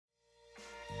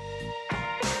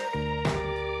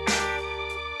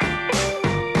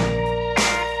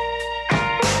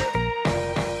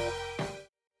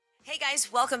guys,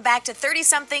 welcome back to 30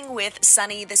 Something with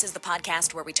Sunny. This is the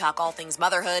podcast where we talk all things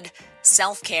motherhood,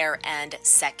 self-care, and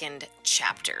second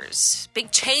chapters.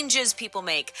 Big changes people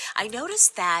make. I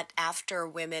noticed that after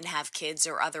women have kids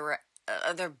or other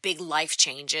big life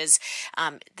changes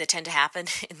that tend to happen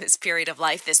in this period of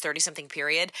life, this 30-something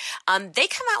period, they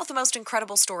come out with the most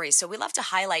incredible stories. So we love to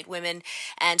highlight women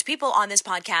and people on this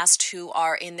podcast who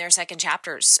are in their second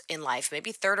chapters in life,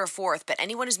 maybe third or fourth, but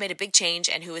anyone who's made a big change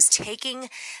and who is taking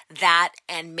that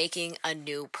and making a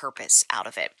new purpose out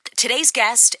of it. Today's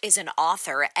guest is an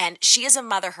author, and she is a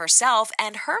mother herself,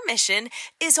 and her mission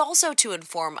is also to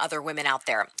inform other women out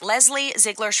there. Leslie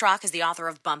Ziegler-Schrock is the author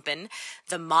of Bumpin',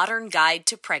 The Modern Guide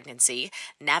to Pregnancy,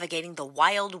 Navigating the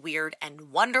Wild, Weird,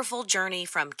 and Wonderful Journey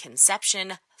from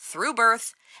Conception through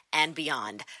Birth and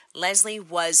Beyond. Leslie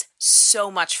was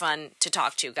so much fun to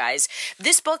talk to, guys.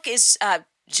 This book is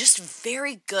just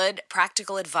very good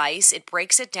practical advice. It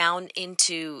breaks it down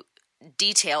into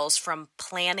details from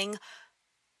planning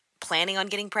on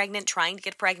getting pregnant, trying to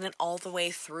get pregnant, all the way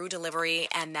through delivery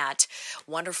and that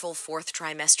wonderful fourth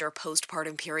trimester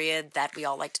postpartum period that we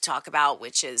all like to talk about,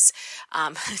 which is,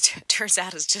 turns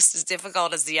out is just as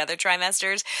difficult as the other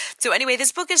trimesters. So anyway,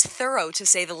 this book is thorough to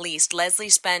say the least. Leslie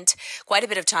spent quite a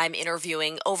bit of time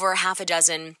interviewing over half a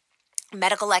dozen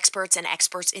medical experts and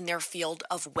experts in their field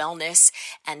of wellness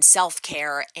and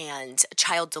self-care and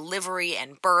child delivery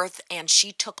and birth. And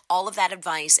she took all of that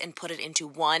advice and put it into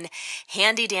one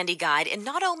handy-dandy guide. And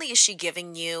not only is she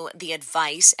giving you the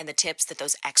advice and the tips that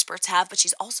those experts have, but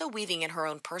she's also weaving in her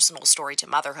own personal story to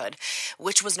motherhood,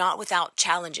 which was not without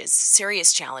challenges,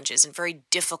 serious challenges and very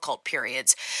difficult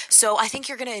periods. So I think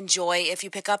you're going to enjoy, if you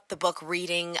pick up the book,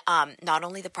 reading not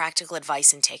only the practical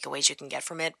advice and takeaways you can get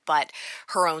from it, but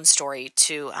her own story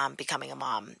to becoming a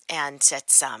mom, and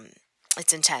it's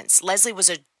intense. Leslie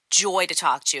was a joy to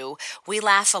talk to. We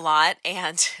laugh a lot,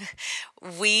 and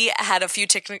we had a few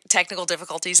technical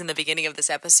difficulties in the beginning of this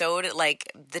episode.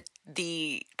 Like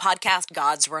the podcast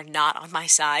gods were not on my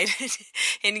side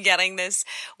in getting this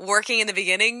working in the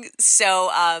beginning. So,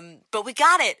 but we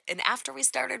got it. And after we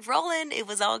started rolling, it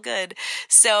was all good.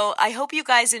 So I hope you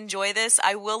guys enjoy this.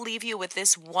 I will leave you with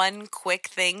this one quick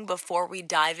thing before we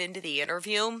dive into the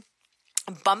interview.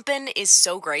 Bumpin' is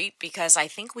so great because I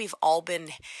think we've all been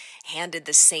handed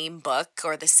the same book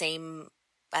or the same,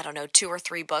 I don't know, 2 or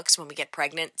 3 books when we get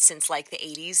pregnant since like the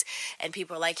 80s. And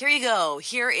people are like, here you go.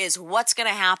 Here is what's going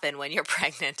to happen when you're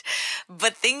pregnant.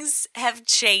 But things have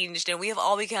changed, and we've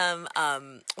all become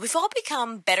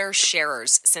better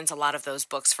sharers since a lot of those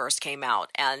books first came out.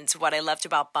 And what I loved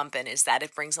about Bumpin' is that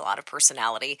it brings a lot of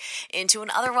personality into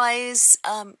an otherwise,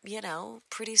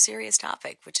 pretty serious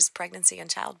topic, which is pregnancy and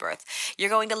childbirth. You're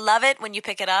going to love it when you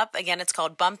pick it up. Again, it's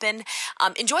called Bumpin'.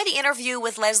 Enjoy the interview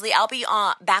with Leslie. I'll be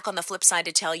back on the flip side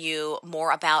to tell you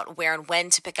more about where and when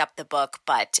to pick up the book,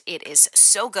 but it is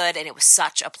so good, and it was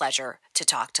such a pleasure to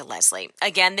talk to Leslie.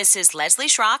 Again, this is Leslie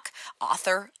Schrock,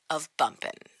 author of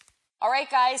Bumpin'. All right,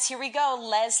 guys, here we go.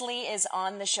 Leslie is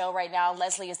on the show right now.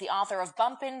 Leslie is the author of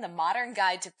Bumpin', The Modern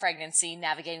Guide to Pregnancy,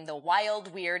 Navigating the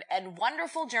Wild, Weird, and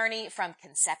Wonderful Journey from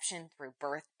Conception through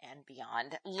Birth and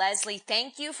Beyond. Leslie,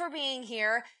 thank you for being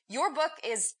here. Your book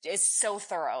is so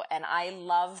thorough, and I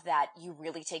love that you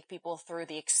really take people through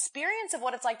the experience of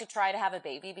what it's like to try to have a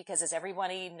baby, because as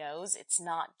everybody knows, it's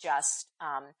not just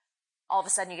all of a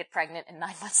sudden you get pregnant and 9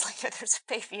 months later there's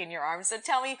a baby in your arms. So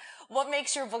tell me, what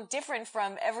makes your book different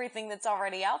from everything that's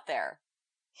already out there?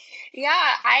 Yeah,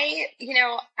 I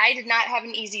did not have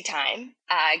an easy time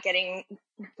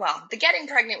the getting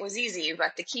pregnant was easy,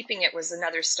 but the keeping it was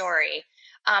another story.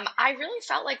 I really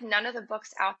felt like none of the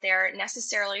books out there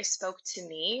necessarily spoke to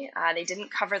me. They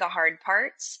didn't cover the hard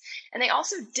parts, and they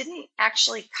also didn't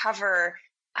actually cover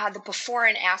the before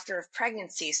and after of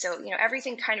pregnancy. So,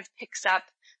 everything kind of picks up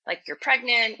like you're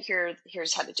pregnant,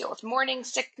 here's how to deal with morning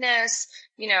sickness,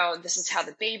 this is how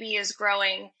the baby is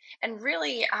growing. And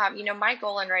really, my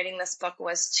goal in writing this book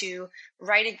was to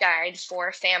write a guide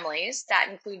for families that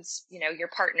includes, your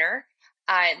partner,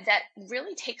 that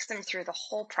really takes them through the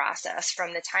whole process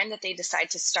from the time that they decide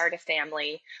to start a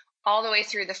family all the way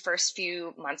through the first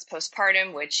few months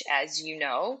postpartum, which, as you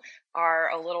know, are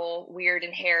a little weird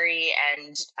and hairy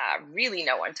and really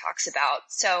no one talks about.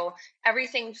 So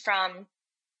everything from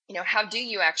how do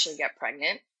you actually get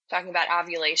pregnant? Talking about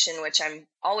ovulation, which I'm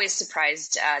always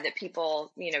surprised that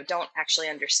people, don't actually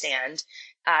understand,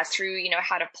 through,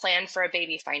 how to plan for a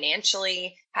baby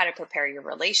financially, how to prepare your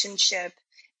relationship,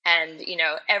 and,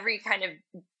 every kind of,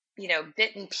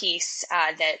 bit and piece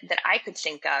that I could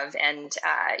think of and,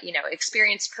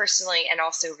 experienced personally and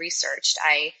also researched.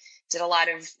 I did a lot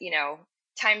of,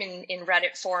 time in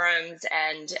Reddit forums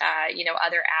and,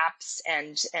 other apps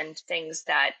and things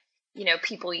that,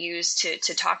 people use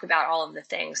to talk about all of the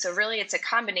things. So really it's a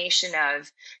combination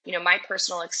of, my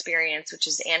personal experience, which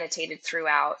is annotated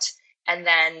throughout, and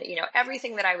then,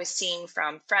 everything that I was seeing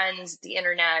from friends, the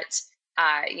internet,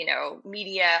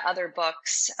 media, other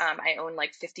books. I own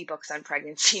like 50 books on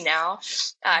pregnancy now.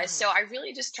 So I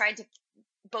really just tried to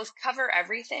both cover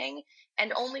everything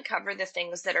and only cover the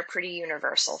things that are pretty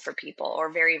universal for people or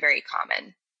very, very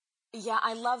common. Yeah,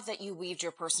 I love that you weaved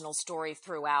your personal story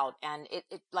throughout. And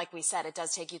like we said, it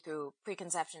does take you through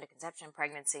preconception to conception,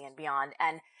 pregnancy, and beyond.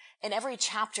 And in every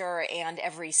chapter and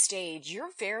every stage,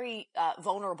 you're very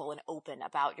vulnerable and open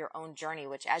about your own journey,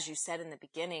 which, as you said in the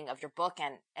beginning of your book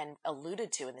and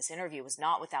alluded to in this interview, was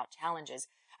not without challenges.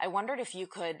 I wondered if you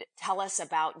could tell us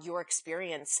about your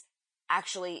experience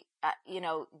actually,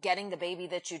 getting the baby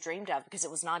that you dreamed of, because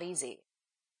it was not easy.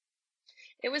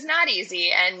 It was not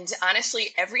easy. And honestly,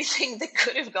 everything that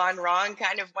could have gone wrong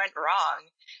kind of went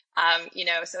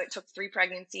wrong. So it took 3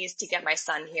 pregnancies to get my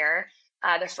son here.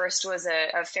 The first was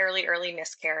a fairly early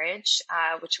miscarriage,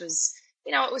 which was,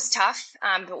 it was tough.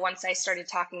 But once I started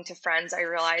talking to friends, I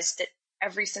realized that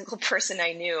every single person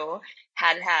I knew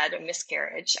had had a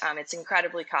miscarriage. It's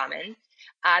incredibly common.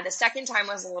 The second time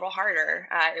was a little harder.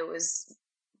 It was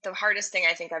the hardest thing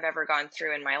I think I've ever gone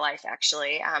through in my life,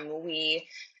 actually. We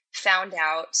found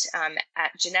out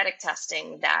at genetic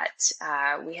testing that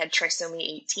we had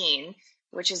trisomy 18,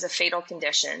 which is a fatal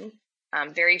condition.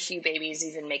 Very few babies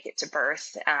even make it to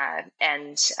birth.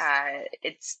 And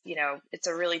it's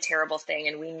a really terrible thing.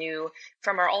 And we knew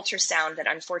from our ultrasound that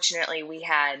unfortunately we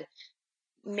had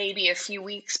maybe a few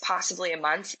weeks, possibly a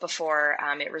month before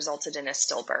it resulted in a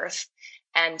stillbirth.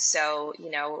 And so,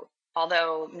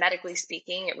 although medically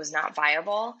speaking, it was not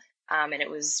viable, and it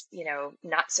was,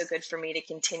 not so good for me to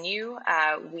continue,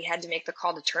 we had to make the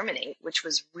call to terminate, which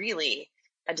was really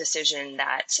a decision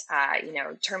that,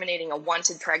 terminating a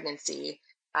wanted pregnancy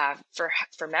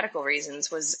for medical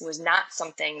reasons was not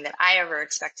something that I ever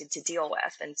expected to deal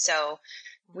with. And so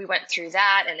we went through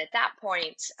that. And at that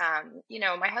point,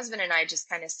 my husband and I just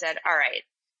kind of said, all right,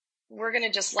 we're going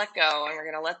to just let go and we're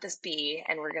going to let this be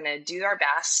and we're going to do our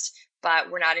best,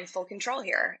 but we're not in full control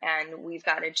here. And we've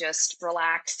got to just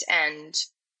relax and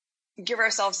give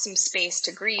ourselves some space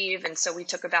to grieve. And so we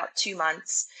took about 2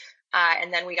 months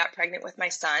and then we got pregnant with my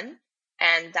son.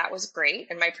 And that was great.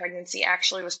 And my pregnancy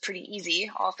actually was pretty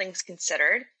easy, all things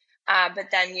considered.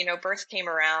 But then, birth came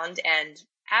around and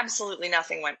absolutely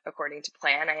nothing went according to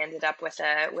plan. I ended up with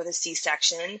a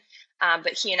C-section,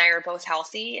 but he and I are both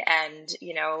healthy, and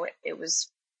it was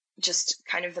just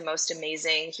kind of the most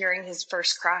amazing. Hearing his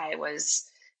first cry was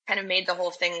kind of made the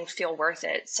whole thing feel worth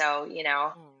it. So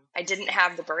I didn't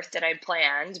have the birth that I'd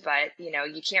planned, but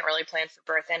you can't really plan for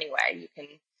birth anyway.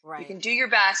 You can do your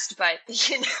best, but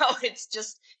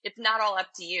it's not all up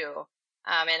to you.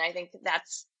 And I think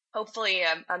that's hopefully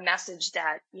a message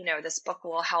that this book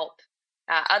will help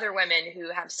other women who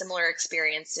have similar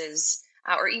experiences,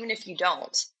 or even if you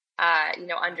don't,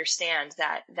 understand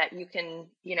that you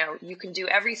can do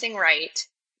everything right,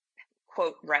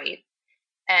 quote, right.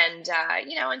 And,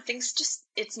 and things just,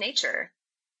 it's nature.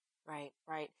 Right.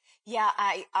 Yeah.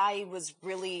 I was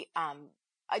really,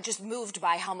 I just moved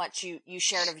by how much you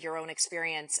shared of your own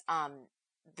experience.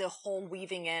 The whole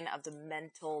weaving in of the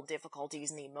mental difficulties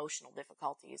and the emotional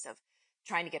difficulties of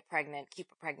trying to get pregnant, keep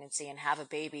a pregnancy, and have a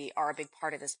baby are a big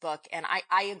part of this book. And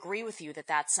I agree with you that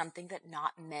that's something that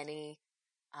not many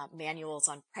manuals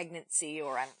on pregnancy,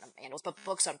 or not manuals, but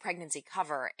books on pregnancy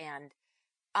cover. And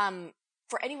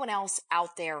for anyone else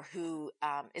out there who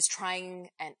is trying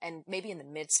and maybe in the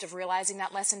midst of realizing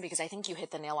that lesson, because I think you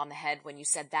hit the nail on the head when you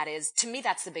said that is, to me,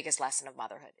 that's the biggest lesson of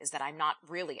motherhood, is that I'm not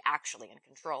really actually in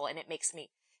control. And it makes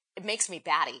me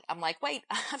batty. I'm like, wait,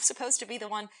 I'm supposed to be the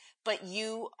one. But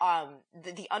you,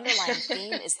 the underlying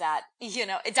theme is that,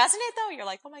 it doesn't it though? You're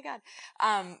like, oh my God.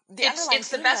 The underlying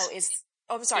theme though is,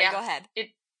 oh, I'm sorry, yeah, go ahead.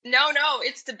 No,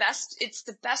 it's the best. It's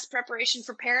the best preparation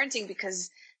for parenting, because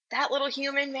that little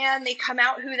human, man, they come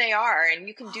out who they are, and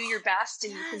you can do your best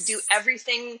and you can do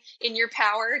everything in your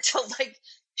power to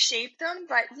shape them.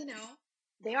 But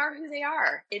they are who they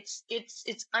are. It's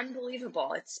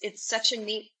unbelievable. It's such a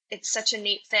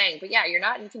neat thing. But yeah, you're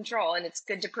not in control, and it's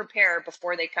good to prepare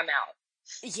before they come out.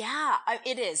 Yeah,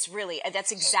 it is really.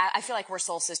 That's exact. I feel like we're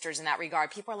soul sisters in that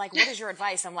regard. People are like, "What is your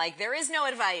advice?" I'm like, "There is no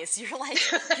advice. You're like,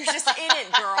 you're just in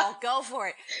it, girl. Go for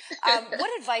it."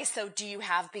 What advice though do you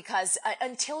have? Because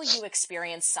until you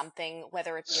experience something,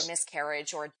 whether it be a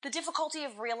miscarriage or the difficulty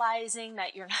of realizing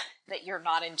that you're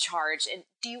not in charge, and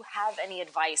do you have any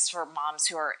advice for moms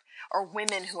who are or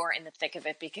women who are in the thick of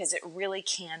it? Because it really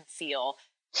can feel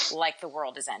like the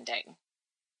world is ending.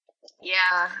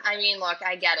 Yeah, I mean, look,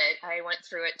 I get it. I went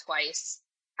through it twice.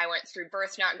 I went through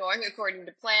birth not going according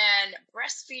to plan.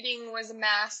 Breastfeeding was a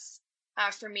mess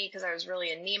for me because I was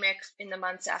really anemic in the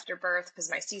months after birth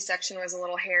because my C-section was a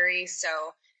little hairy.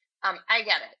 So I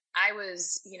get it. I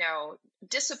was,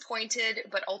 disappointed,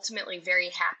 but ultimately very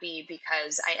happy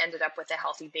because I ended up with a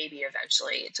healthy baby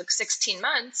eventually. It took 16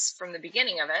 months from the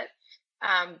beginning of it.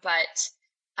 But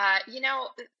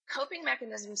coping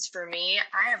mechanisms for me,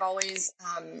 I have always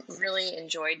really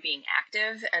enjoyed being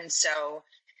active. And so,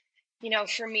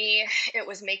 for me, it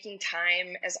was making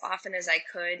time as often as I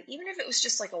could, even if it was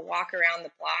just like a walk around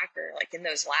the block or like in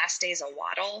those last days, a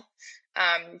waddle,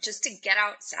 just to get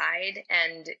outside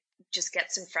and just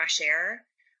get some fresh air.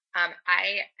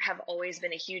 I have always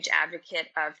been a huge advocate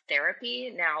of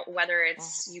therapy. Now, whether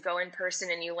it's you go in person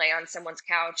and you lay on someone's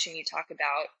couch and you talk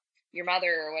about your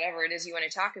mother or whatever it is you want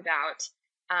to talk about,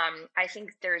 I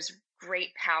think there's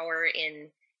great power in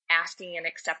asking and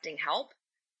accepting help.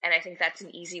 And I think that's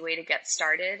an easy way to get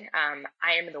started.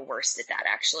 I am the worst at that,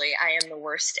 actually. I am the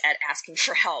worst at asking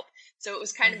for help. So it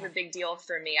was kind of a big deal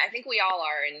for me. I think we all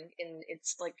are, and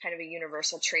it's like kind of a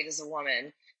universal trait as a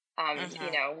woman.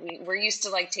 We're used to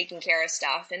like taking care of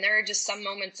stuff, and there are just some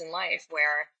moments in life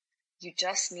where you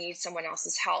just need someone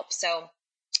else's help. So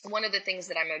one of the things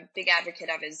that I'm a big advocate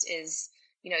of is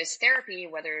therapy,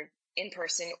 whether in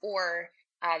person or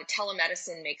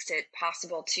telemedicine makes it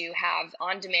possible to have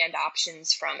on-demand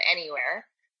options from anywhere.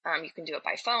 You can do it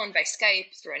by phone, by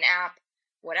Skype, through an app,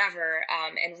 whatever,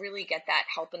 and really get that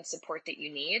help and support that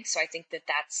you need. So I think that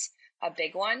that's a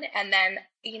big one. And then,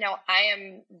 I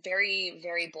am very,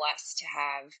 very blessed to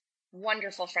have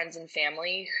wonderful friends and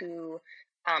family who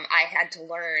I had to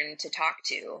learn to talk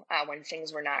to when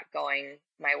things were not going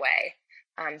my way.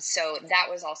 So that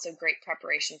was also great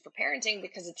preparation for parenting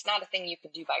because it's not a thing you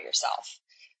can do by yourself.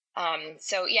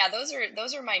 So yeah, those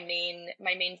are my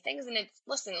main things. And it's,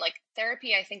 listen, like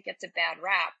therapy, I think gets a bad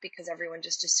rap because everyone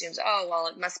just assumes, oh, well,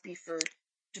 it must be for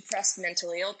depressed,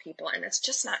 mentally ill people. And it's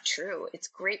just not true. It's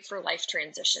great for life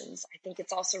transitions. I think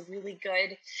it's also really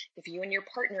good if you and your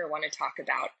partner want to talk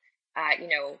about,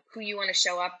 who you want to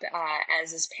show up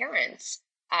as parents.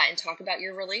 And talk about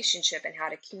your relationship and how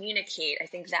to communicate. I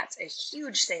think that's a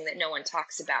huge thing that no one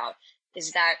talks about,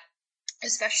 is that,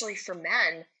 especially for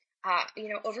men,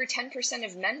 over 10%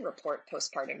 of men report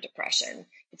postpartum depression.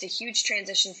 It's a huge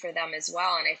transition for them as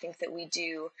well. And I think that we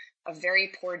do a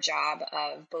very poor job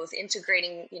of both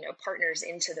integrating, partners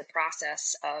into the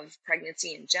process of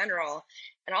pregnancy in general,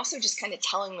 and also just kind of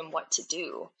telling them what to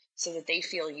do so that they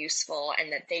feel useful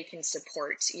and that they can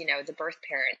support, the birth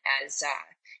parent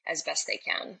as best they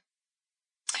can.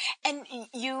 And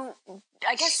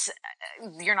I guess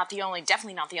you're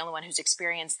definitely not the only one who's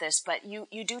experienced this, but you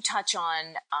do touch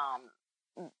on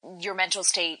your mental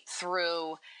state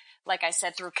through, like I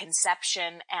said, through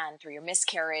conception and through your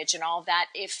miscarriage and all of that.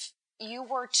 If you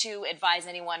were to advise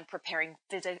anyone preparing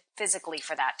physically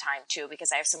for that time too,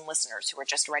 because I have some listeners who are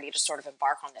just ready to sort of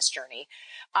embark on this journey,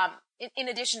 in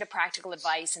addition to practical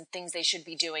advice and things they should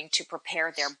be doing to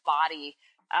prepare their body,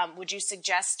 would you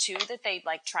suggest too that they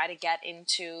try to get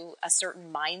into a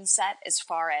certain mindset as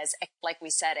far as, like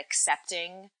we said,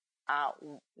 accepting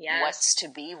yes. what's to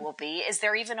be will be? Is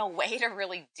there even a way to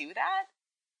really do that?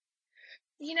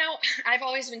 I've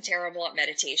always been terrible at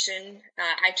meditation.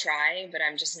 I try, but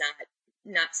I'm just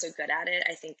not so good at it.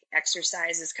 I think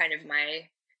exercise is kind of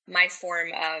my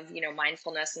form of,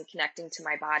 mindfulness and connecting to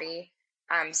my body.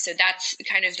 So that's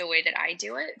kind of the way that I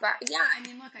do it. But yeah, I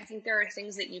mean, look, I think there are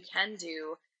things that you can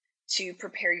do to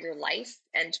prepare your life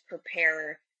and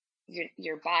prepare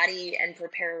your body and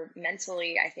prepare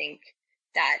mentally. I think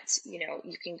that,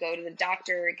 you can go to the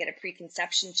doctor, get a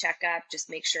preconception checkup, just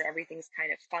make sure everything's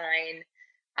kind of fine.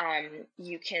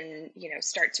 You can,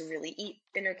 start to really eat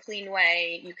in a clean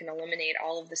way. You can eliminate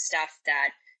all of the stuff that,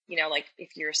 like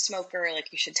if you're a smoker,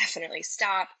 like you should definitely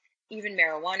stop. Even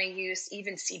marijuana use,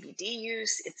 even CBD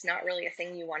use, it's not really a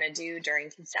thing you want to do during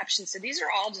conception. So these are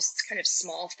all just kind of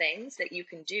small things that you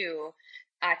can do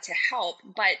to help.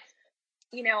 But,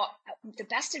 the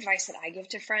best advice that I give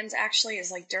to friends actually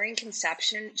is during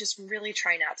conception, just really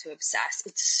try not to obsess.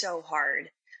 It's so hard.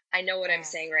 I know what I'm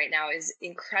saying right now is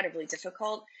incredibly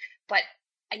difficult, but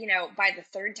by the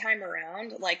third time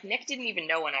around, like Nick didn't even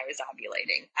know when I was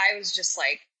ovulating. I was just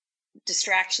like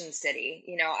distraction city.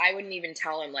 I wouldn't even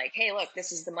tell him like, hey, look,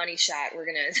 this is the money shot.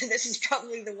 This is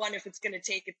probably the one. If it's going to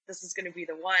take it, this is going to be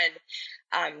the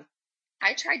one.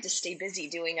 I tried to stay busy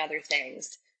doing other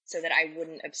things so that I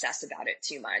wouldn't obsess about it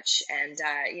too much. And,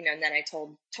 and then I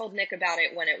told Nick about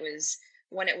it when it was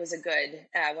when it was a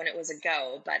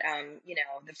go. But,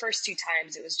 the first two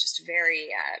times it was just very,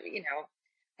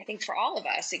 I think for all of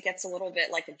us, it gets a little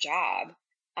bit like a job.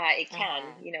 It can,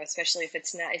 especially if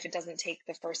if it doesn't take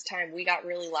the first time. We got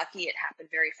really lucky. It happened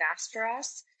very fast for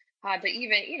us. But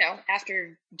even,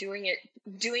 after doing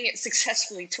it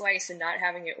successfully twice and not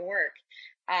having it work,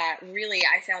 really,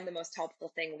 I found the most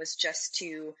helpful thing was just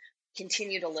to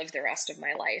continue to live the rest of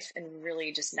my life and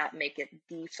really just not make it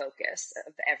the focus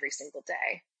of every single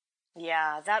day.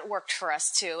 Yeah, that worked for us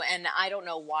too. And I don't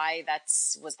know why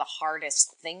was the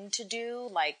hardest thing to do.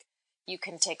 Like, you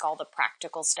can take all the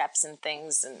practical steps and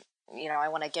things, and, I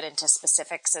want to get into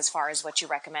specifics as far as what you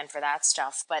recommend for that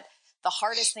stuff. But the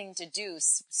hardest thing to do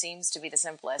seems to be the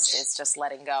simplest, is just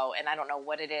letting go. And I don't know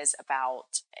what it is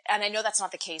about, and I know that's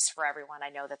not the case for everyone. I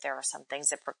know that there are some things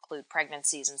that preclude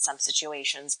pregnancies in some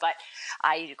situations, but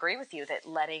I agree with you that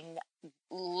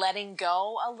letting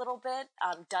go a little bit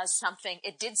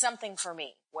it did something for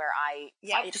me where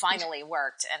it finally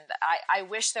worked. And I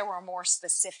wish there were a more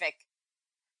specific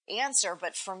answer,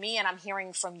 but for me, and I'm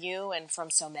hearing from you and from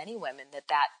so many women,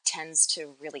 that tends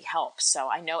to really help. So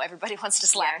I know everybody wants to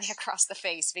slap me across the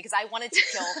face, because I wanted to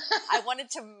kill, I wanted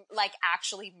to like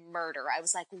actually murder. I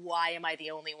was like, why am I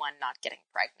the only one not getting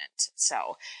pregnant?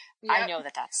 So I know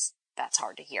that's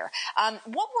hard to hear.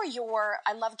 What were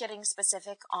I love getting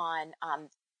specific on,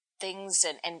 things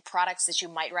and products that you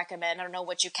might recommend. I don't know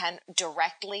what you can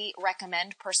directly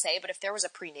recommend per se, but if there was a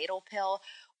prenatal pill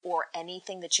or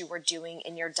anything that you were doing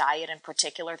in your diet in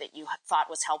particular that you thought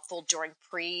was helpful during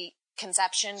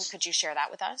preconception, could you share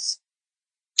that with us?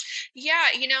 Yeah,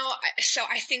 so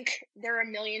I think there are a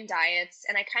million diets,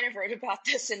 and I kind of wrote about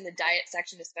this in the diet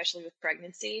section, especially with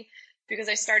pregnancy, because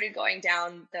I started going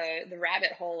down the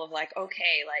rabbit hole of like,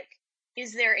 okay, like,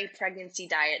 is there a pregnancy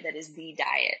diet that is the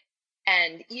diet?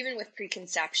 And even with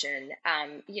preconception,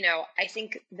 I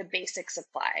think the basics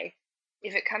apply.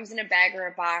 If it comes in a bag or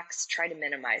a box, try to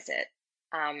minimize it.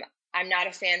 I'm not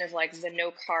a fan of like the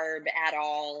no carb at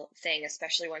all thing,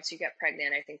 especially once you get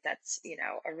pregnant. I think that's,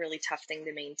 a really tough thing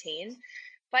to maintain.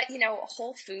 But,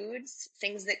 whole foods,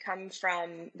 things that come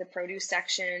from the produce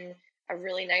section, a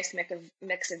really nice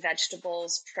mix of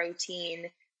vegetables,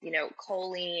 protein,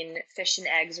 choline, fish and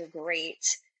eggs are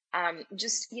great.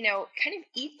 Just, kind of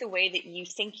eat the way that you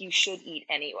think you should eat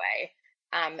anyway.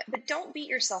 But don't beat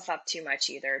yourself up too much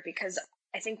either, because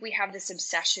I think we have this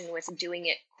obsession with doing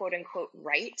it quote unquote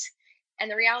right.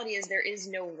 And the reality is there is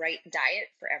no right diet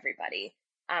for everybody.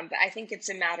 But I think it's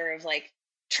a matter of like,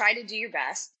 try to do your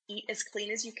best, eat as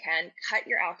clean as you can, cut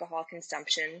your alcohol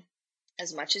consumption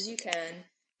as much as you can.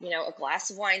 A glass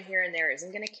of wine here and there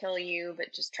isn't going to kill you,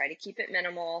 but just try to keep it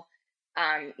minimal.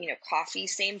 Coffee,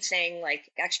 same thing. Like,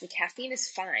 actually, caffeine is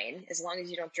fine as long as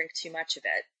you don't drink too much of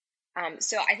it.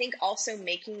 So I think also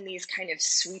making these kind of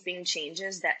sweeping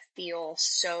changes that feel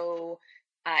so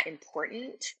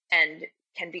important and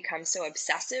can become so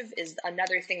obsessive is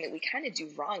another thing that we kind of do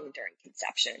wrong during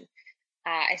conception.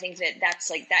 I think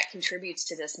that contributes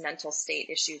to this mental state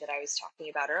issue that I was talking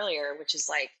about earlier, which is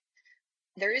like,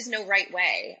 there is no right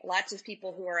way. Lots of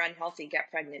people who are unhealthy get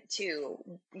pregnant too.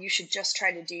 You should just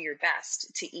try to do your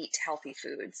best to eat healthy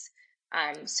foods.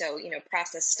 So,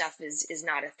 processed stuff is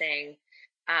not a thing.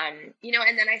 And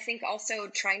then I think also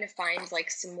trying to find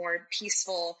like some more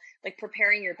peaceful, like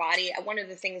preparing your body. One of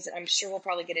the things that I'm sure we'll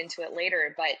probably get into it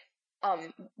later, but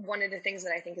one of the things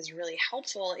that I think is really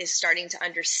helpful is starting to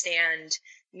understand,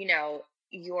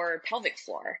 your pelvic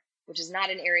floor, which is not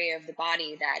an area of the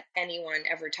body that anyone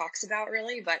ever talks about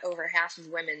really, but over half of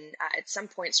women at some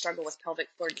point struggle with pelvic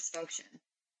floor dysfunction.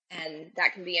 And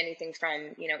that can be anything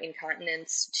from,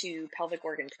 incontinence to pelvic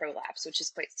organ prolapse, which is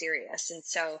quite serious. And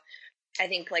so I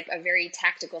think like a very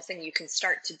tactical thing you can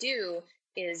start to do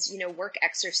is, work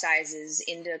exercises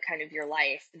into kind of your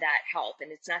life that help.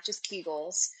 And it's not just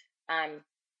Kegels.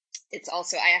 It's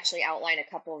also, I actually outline a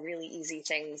couple really easy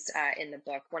things in the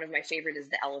book. One of my favorite is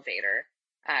the elevator.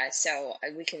 So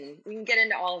we can get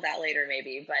into all of that later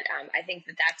maybe, but I think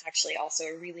that's actually also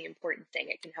a really important thing.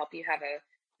 It can help you have a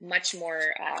much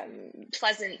more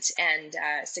pleasant and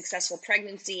successful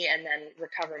pregnancy, and then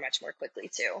recover much more quickly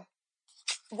too.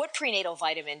 What prenatal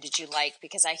vitamin did you like?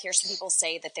 Because I hear some people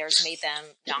say that theirs made them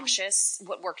nauseous.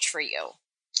 What worked for you?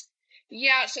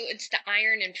 Yeah, so it's the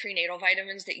iron and prenatal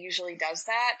vitamins that usually does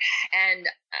that. And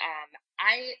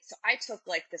I took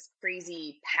like this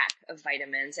crazy pack of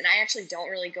vitamins, and I actually don't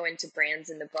really go into brands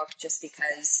in the book just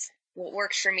because what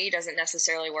works for me doesn't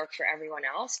necessarily work for everyone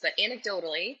else. But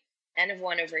anecdotally, N of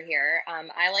one over here,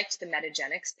 I liked the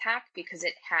Metagenics pack because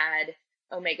it had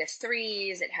omega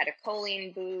 3s, it had a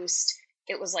choline boost.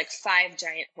 It was like 5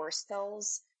 giant horse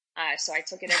pills. So I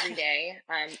took it every day.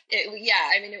 Yeah,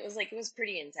 I mean, it was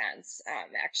pretty intense,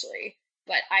 actually,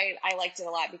 but I liked it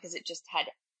a lot because it just had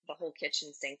the whole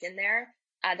kitchen sink in there.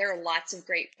 There are lots of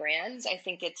great brands. I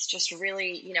think it's just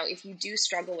really, if you do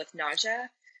struggle with nausea,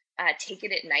 take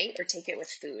it at night or take it with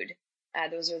food.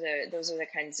 Those are the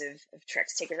kinds of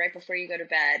tricks. Take it right before you go to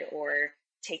bed, or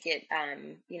take it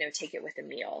with a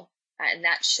meal, and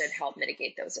that should help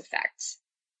mitigate those effects.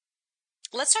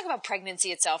 Let's talk about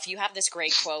pregnancy itself. You have this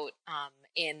great quote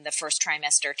in the first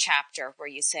trimester chapter where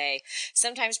you say,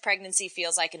 sometimes pregnancy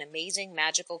feels like an amazing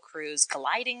magical cruise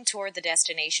gliding toward the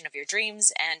destination of your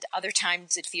dreams, and other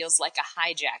times it feels like a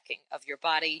hijacking of your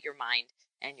body, your mind,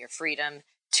 and your freedom.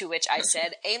 To which I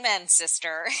said, amen,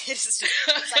 sister. It's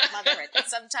like motherhood.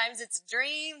 Sometimes it's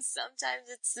dreams, sometimes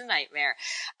it's a nightmare.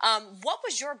 What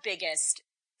was your biggest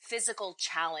physical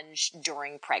challenge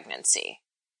during pregnancy?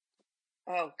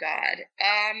 Oh God.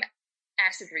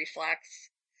 Acid reflux.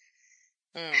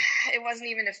 It wasn't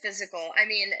even a physical. I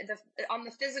mean, on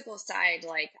the physical side,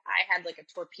 like I had like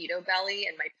a torpedo belly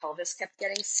and my pelvis kept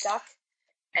getting stuck.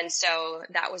 And so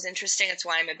that was interesting. It's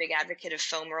why I'm a big advocate of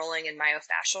foam rolling and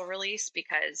myofascial release,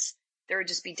 because there would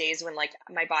just be days when like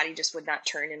my body just would not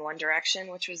turn in one direction,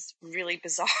 which was really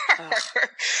bizarre.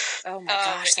 Oh my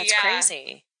gosh, that's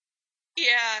crazy.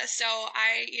 Yeah, so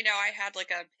I had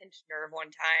like a pinched nerve one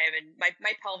time, and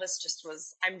my pelvis just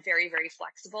I'm very, very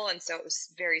flexible. And so it was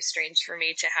very strange for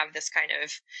me to have this kind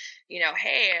of,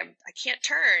 hey, I can't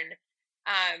turn.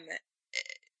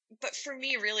 But for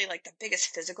me, really, like the biggest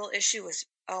physical issue was,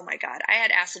 oh my God, I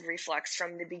had acid reflux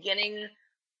from the beginning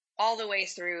all the way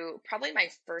through probably my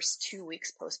first 2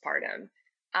 weeks postpartum,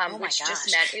 which just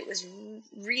meant it was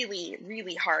really,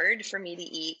 really hard for me to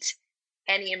eat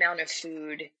any amount of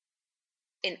food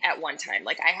at one time.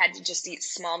 Like I had to just eat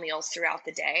small meals throughout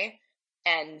the day,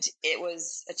 and it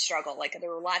was a struggle. Like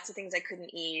there were lots of things I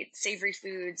couldn't eat. Savory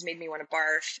foods made me want to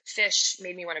barf. Fish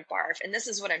made me want to barf. And this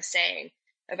is what I'm saying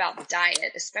about the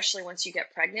diet, especially once you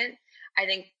get pregnant. I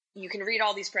think you can read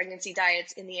all these pregnancy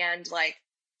diets. In the end, like,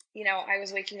 I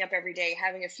was waking up every day,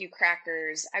 having a few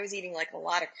crackers. I was eating like a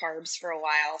lot of carbs for a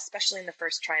while, especially in the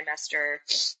first trimester.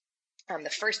 The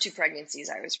first 2 pregnancies,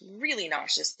 I was really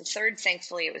nauseous. The third,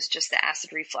 thankfully, it was just the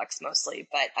acid reflux mostly.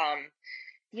 But,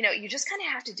 you just kind of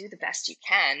have to do the best you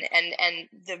can. And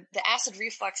the acid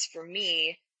reflux for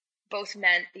me both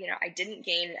meant, I didn't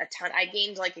gain a ton. I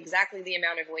gained like exactly the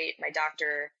amount of weight my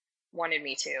doctor wanted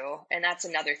me to. And that's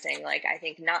another thing. Like, I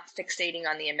think not fixating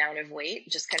on the amount of weight,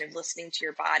 just kind of listening to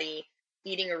your body,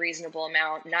 eating a reasonable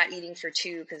amount, not eating for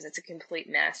 2 because it's a complete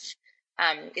myth.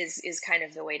 Is kind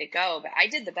of the way to go. But I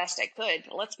did the best I could.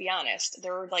 But let's be honest,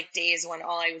 there were like days when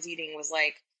all I was eating was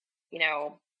like,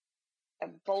 a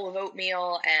bowl of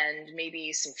oatmeal and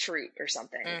maybe some fruit or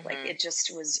something. Mm-hmm. Like it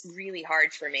just was really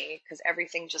hard for me because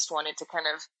everything just wanted to kind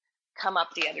of come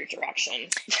up the other direction.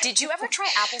 Did you ever try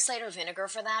apple cider vinegar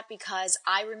for that? Because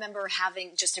I remember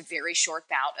having just a very short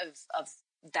bout of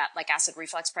that, like acid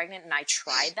reflux pregnant, and I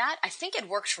tried that. I think it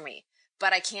worked for me,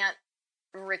 but I can't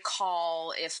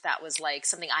recall if that was like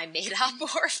something I made up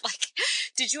or like,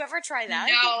 did you ever try that?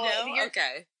 No?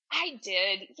 Okay. I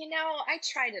did. I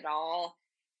tried it all.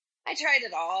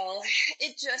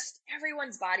 It just,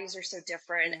 everyone's bodies are so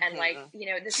different. Mm-hmm. And like,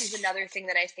 this is another thing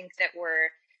that I think that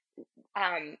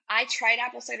I tried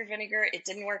apple cider vinegar. It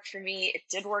didn't work for me. It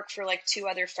did work for like 2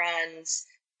 other friends.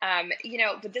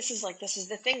 But this is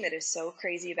the thing that is so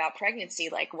crazy about pregnancy.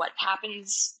 Like what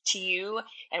happens to you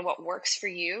and what works for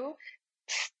you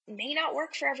may not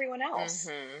work for everyone else.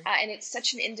 Mm-hmm. And it's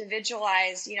such an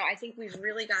individualized, I think we've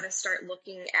really got to start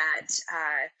looking at,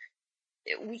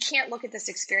 we can't look at this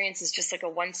experience as just like a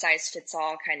one size fits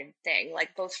all kind of thing,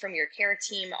 like both from your care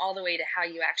team all the way to how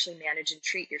you actually manage and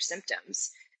treat your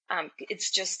symptoms.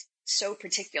 It's just so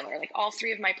particular. Like all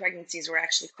 3 of my pregnancies were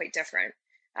actually quite different.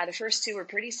 The first 2 were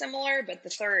pretty similar, but the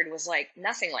third was like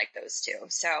nothing like those 2.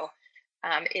 So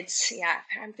I'm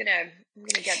gonna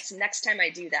get some, next time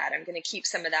I do that, I'm gonna keep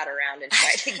some of that around and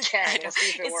try it again. We'll see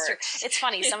if it works. True. It's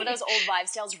funny. Some of those old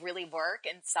wives' tales really work,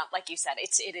 and some, like you said,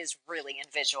 it is really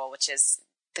individual, which is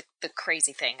the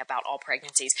crazy thing about all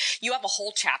pregnancies. You have a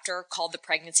whole chapter called The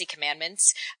Pregnancy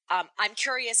Commandments. I'm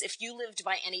curious if you lived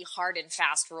by any hard and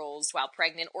fast rules while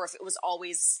pregnant, or if it was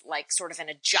always like sort of an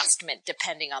adjustment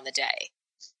depending on the day.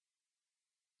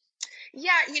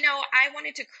 Yeah, I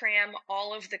wanted to cram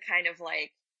all of the kind of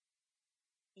like,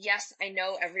 yes, I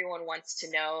know everyone wants to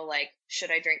know, like,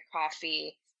 should I drink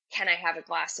coffee? Can I have a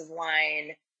glass of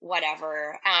wine?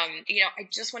 Whatever. I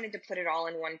just wanted to put it all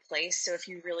in one place. So if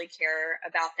you really care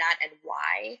about that and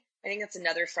why, I think that's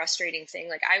another frustrating thing.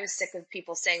 Like, I was sick of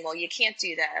people saying, well, you can't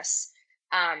do this.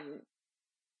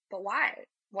 But why?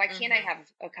 Why can't I have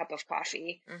a cup of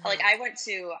coffee? Like, I went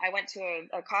to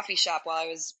a coffee shop while I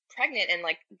was pregnant and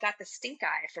like got the stink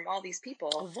eye from all these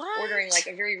people ordering like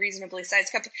a very reasonably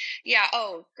sized cup. Yeah.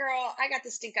 Oh, girl, I got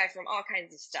the stink eye from all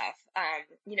kinds of stuff.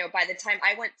 By the time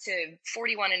I went to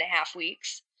 41 and a half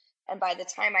weeks, and by the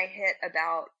time I hit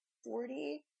about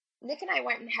 40, Nick and I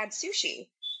went and had sushi.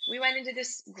 We went into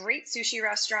this great sushi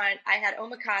restaurant. I had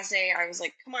omakase. I was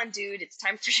like, come on, dude, it's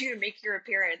time for you to make your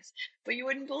appearance. But you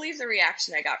wouldn't believe the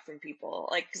reaction I got from people.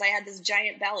 Like, because I had this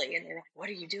giant belly and they're like, what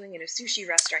are you doing in a sushi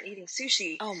restaurant eating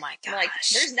sushi? Oh my gosh. Like,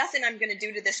 there's nothing I'm going to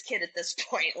do to this kid at this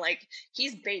point. Like,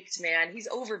 he's baked, man. He's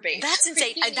overbaked. That's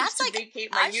insane. That's like,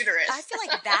 vacate my uterus. I feel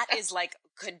like that is like,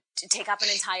 could take up an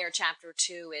entire chapter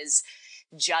too, is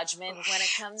judgment when it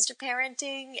comes to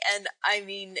parenting. And I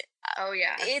mean, oh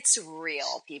yeah, it's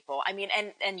real, people. I mean,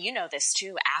 and you know this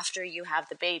too, after you have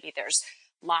the baby, there's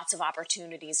lots of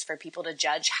opportunities for people to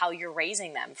judge how you're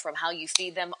raising them, from how you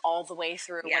feed them all the way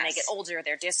through when they get older,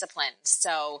 they're disciplined.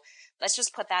 So let's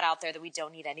just put that out there, that we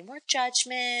don't need any more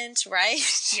judgment, right?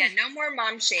 Yeah, no more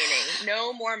mom shaming.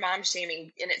 No more mom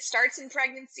shaming. And it starts in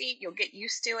pregnancy. You'll get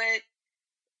used to it.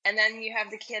 And then you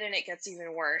have the kid and it gets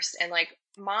even worse. And like,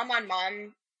 mom on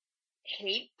mom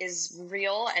hate is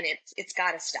real, and it's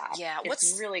got to stop. Yeah,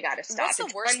 it's really got to stop. What's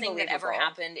the worst thing that ever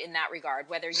happened in that regard,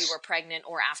 whether you were pregnant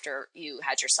or after you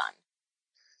had your son?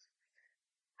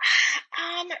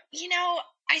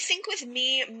 I think with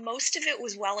me, most of it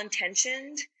was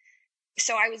well-intentioned,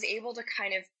 so I was able to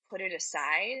kind of put it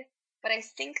aside. But I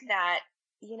think that,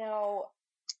 you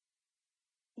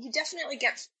definitely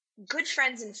get good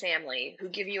friends and family who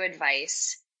give you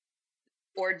advice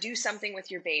or do something with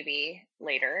your baby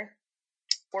later,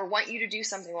 or want you to do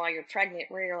something while you're pregnant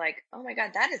where you're like, oh my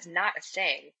God, that is not a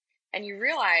thing. And you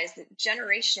realize that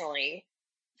generationally,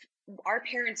 our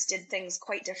parents did things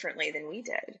quite differently than we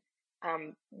did.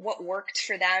 What worked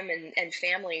for them and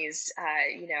families,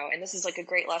 and this is like a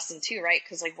great lesson too, right?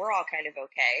 Because like, we're all kind of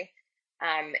okay.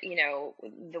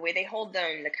 The way they hold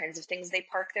them, the kinds of things they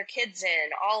park their kids in,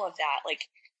 all of that, like,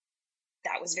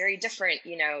 that was very different,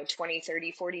 20,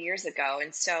 30, 40 years ago.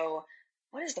 And so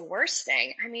what is the worst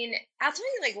thing? I mean, I'll tell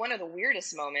you, like, one of the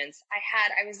weirdest moments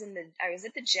I was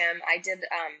at the gym. I did,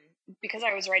 because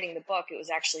I was writing the book, it was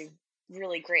actually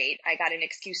really great. I got an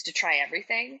excuse to try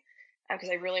everything because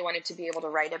I really wanted to be able to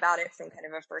write about it from kind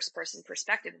of a first person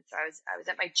perspective. And so I was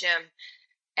at my gym,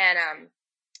 and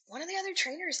one of the other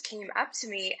trainers came up to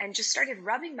me and just started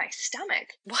rubbing my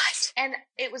stomach. What? And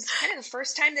it was kind of the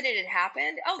first time that it had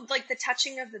happened. Oh, like the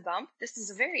touching of the bump. This is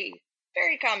a very,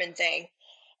 very common thing.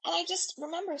 And I just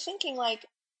remember thinking, like,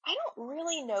 I don't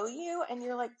really know you, and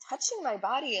you're like touching my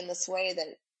body in this way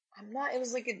that I'm not. It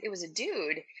was like it was a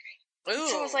dude. Ooh,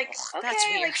 so I was like,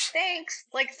 okay,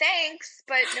 like thanks,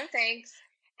 but no thanks.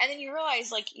 And then you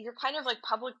realize, like, you're kind of like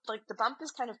public, like the bump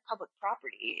is kind of public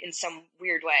property in some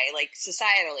weird way, like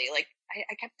societally. Like,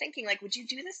 I kept thinking, like, would you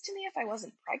do this to me if I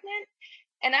wasn't pregnant?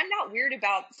 And I'm not weird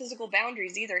about physical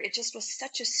boundaries either. It just was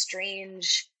such a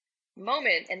strange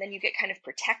moment. And then you get kind of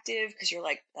protective because you're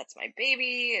like, that's my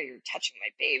baby, or you're touching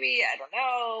my baby. I don't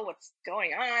know what's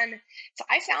going on. So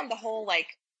I found the whole like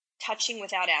touching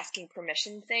without asking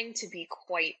permission thing to be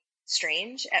quite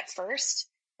strange at first.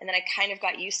 And then I kind of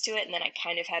got used to it, and then I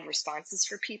kind of had responses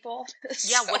for people.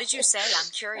 Yeah, so, what did you say?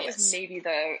 I'm curious. That was maybe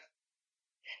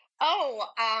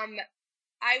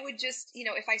I would just,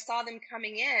 if I saw them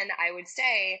coming in, I would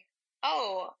say,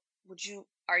 oh,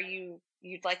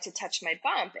 you'd like to touch my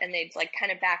bump? And they'd like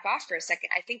kind of back off for a second.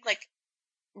 I think like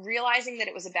realizing that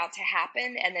it was about to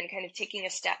happen and then kind of taking a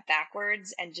step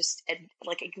backwards and just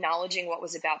like acknowledging what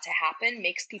was about to happen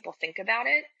makes people think about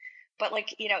it. But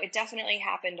like, it definitely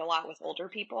happened a lot with older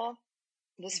people.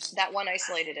 That one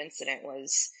isolated incident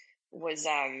was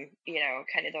kind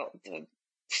of the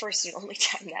first and only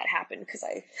time that happened, because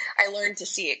I learned to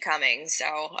see it coming. So,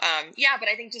 but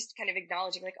I think just kind of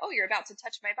acknowledging like, oh, you're about to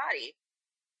touch my body.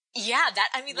 Yeah,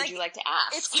 would you like to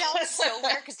ask? It sounds so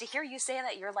weird, because to hear you say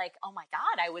that, you're like, oh my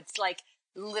God, I would like,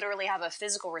 literally have a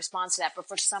physical response to that. But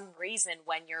for some reason,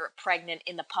 when you're pregnant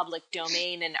in the public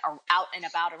domain and are out and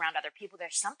about around other people,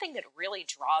 there's something that really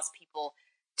draws people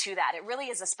to that. It really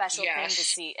is a special thing to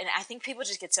see. And I think people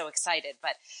just get so excited,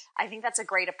 but I think that's a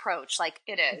great approach. Like,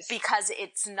 it is, because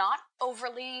it's not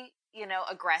overly,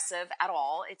 aggressive at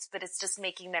all. But it's just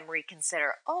making them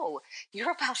reconsider, oh,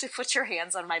 you're about to put your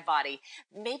hands on my body.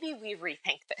 Maybe we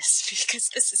rethink this because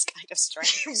this is kind of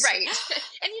strange. Right.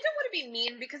 And you don't want to be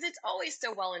mean because it's always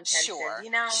so well-intended, Sure.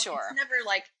 It's never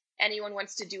like anyone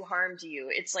wants to do harm to you.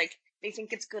 It's like they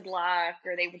think it's good luck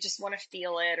or they would just want to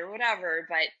feel it or whatever.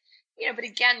 But but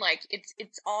again, like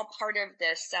it's all part of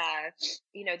this,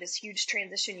 this huge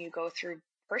transition you go through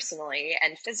personally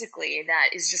and physically that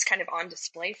is just kind of on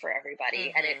display for everybody.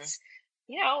 Mm-hmm.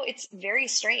 And it's very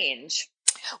strange.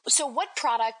 So what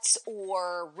products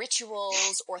or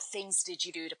rituals or things did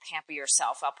you do to pamper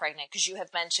yourself while pregnant? Because you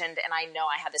have mentioned, and I know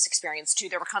I had this experience too,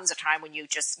 there comes a time when you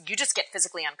just get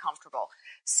physically uncomfortable.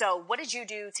 So what did you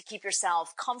do to keep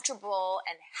yourself comfortable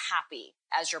and happy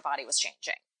as your body was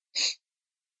changing?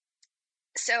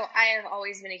 So I have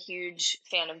always been a huge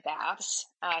fan of baths.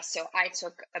 So I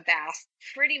took a bath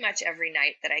pretty much every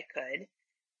night that I could.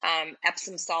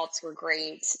 Epsom salts were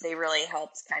great. They really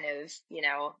helped kind of,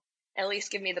 at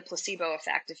least give me the placebo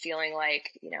effect of feeling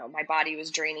like, my body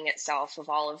was draining itself of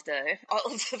all of the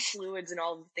fluids and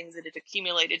all of the things that had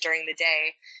accumulated during the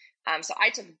day. So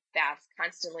I took baths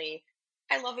constantly.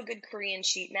 I love a good Korean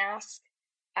sheet mask.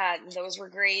 Those were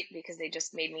great because they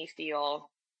just made me feel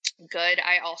good.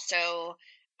 I also,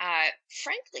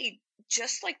 frankly,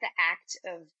 just like the act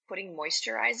of putting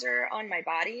moisturizer on my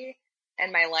body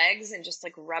and my legs and just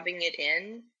like rubbing it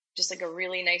in, just like a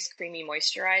really nice creamy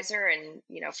moisturizer and,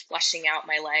 flushing out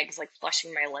my legs, like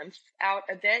flushing my lymph out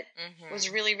a bit was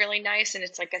really, really nice. And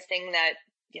it's like a thing that,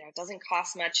 doesn't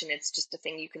cost much. And it's just a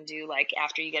thing you can do like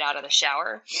after you get out of the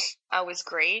shower. Was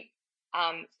great.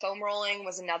 Foam rolling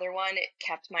was another one. It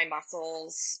kept my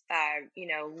muscles,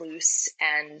 loose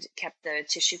and kept the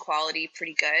tissue quality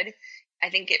pretty good. I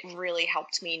think it really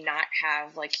helped me not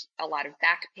have like a lot of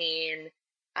back pain.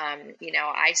 I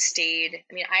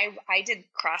did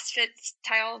CrossFit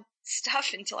style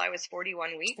stuff until I was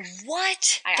 41 weeks.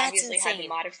 What? I obviously had to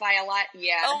modify a lot.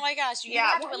 Yeah. Oh my gosh. You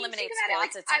had to eliminate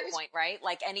squats at some point, right?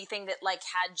 Like anything that like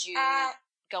had you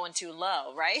going too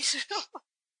low, right?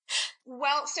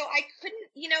 Well, so I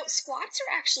couldn't, squats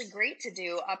are actually great to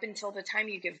do up until the time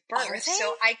you give birth. Are they?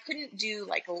 So I couldn't do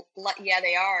like, yeah,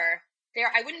 they are.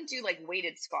 I wouldn't do like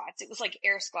weighted squats. It was like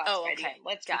air squats. Oh, okay.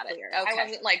 Let's be clear. Okay. I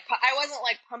wasn't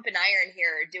like pumping iron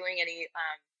here or doing any,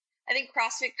 I think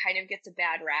CrossFit kind of gets a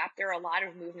bad rap. There are a lot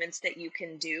of movements that you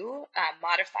can do,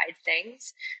 modified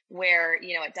things where,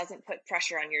 it doesn't put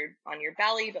pressure on your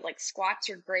belly, but like squats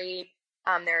are great.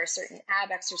 There are certain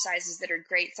ab exercises that are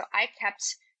great. So I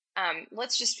kept,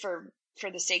 let's just for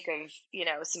the sake of,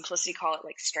 simplicity, call it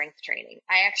like strength training.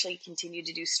 I actually continued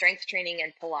to do strength training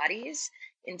and Pilates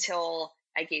until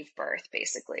I gave birth,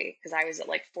 basically, because I was at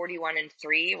like 41 and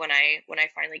 3 when I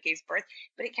finally gave birth,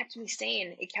 but it kept me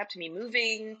sane. It kept me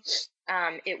moving.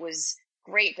 It was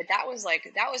great, but that was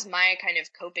my kind of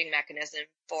coping mechanism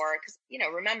because,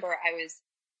 remember I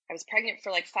was pregnant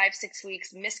for like 5-6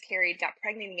 weeks, miscarried, got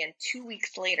pregnant again 2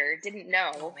 weeks later, didn't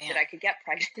know that I could get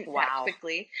pregnant that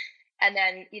quickly. And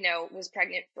then, was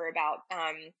pregnant for about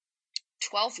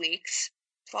 12 weeks,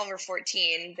 12 or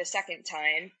 14 the second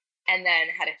time, and then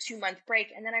had a 2-month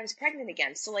break. And then I was pregnant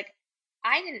again. So like,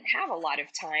 I didn't have a lot of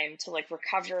time to like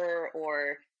recover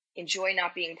or enjoy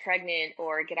not being pregnant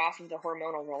or get off of the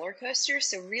hormonal roller coaster.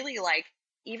 So really like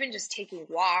even just taking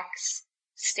walks,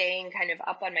 staying kind of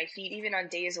up on my feet, even on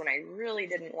days when I really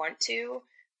didn't want to.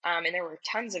 And there were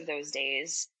tons of those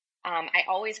days. I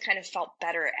always kind of felt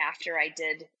better after I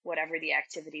did whatever the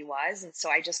activity was. And so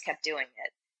I just kept doing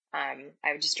it.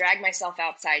 I would just drag myself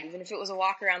outside, even if it was a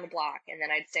walk around the block. And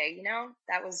then I'd say,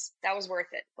 that was worth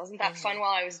it. Wasn't that fun while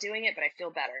I was doing it, but I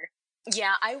feel better.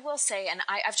 Yeah, I will say, and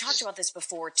I've talked about this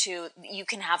before too, you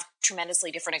can have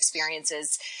tremendously different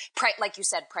experiences, like you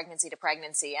said, pregnancy to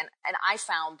pregnancy. And I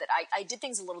found that I did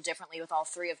things a little differently with all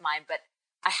three of mine, but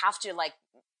I have to like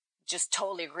just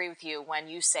totally agree with you when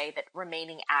you say that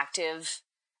remaining active,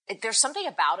 there's something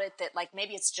about it that like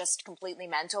maybe it's just completely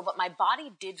mental, but my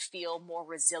body did feel more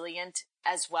resilient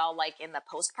as well. Like in the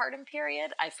postpartum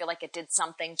period, I feel like it did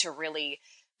something to really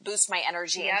boost my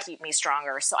energy and keep me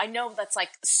stronger. So I know that's like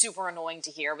super annoying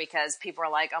to hear because people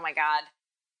are like, oh my God,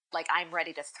 like I'm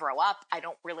ready to throw up. I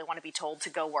don't really want to be told to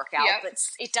go work out, but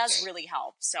it does really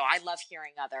help. So I love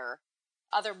hearing other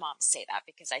moms say that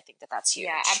because I think that that's huge.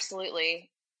 Yeah, absolutely.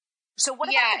 So what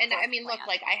about and I mean, look,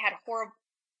 like I had horrible,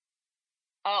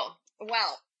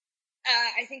 well,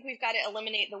 I think we've got to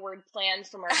eliminate the word plan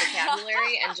from our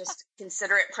vocabulary and just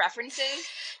consider it preferences,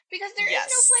 because there is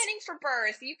no planning for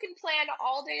birth. You can plan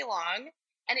all day long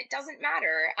and it doesn't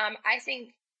matter. I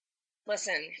think,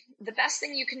 listen, the best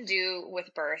thing you can do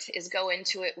with birth is go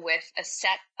into it with a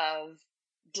set of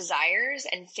desires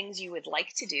and things you would like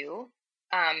to do.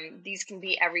 These can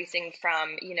be everything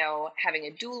from, having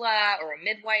a doula or a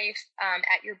midwife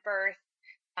at your birth,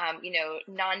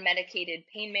 non-medicated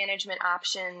pain management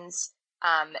options,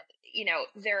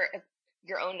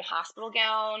 your own hospital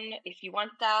gown, if you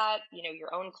want that,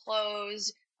 your own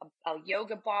clothes, a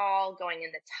yoga ball, going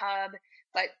in the tub.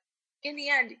 But in the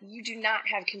end, you do not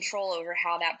have control over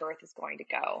how that birth is going to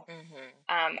go.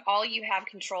 Mm-hmm. All you have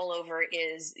control over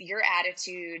is your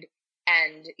attitude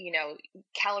and,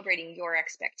 calibrating your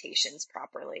expectations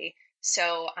properly.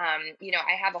 So,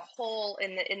 I have a whole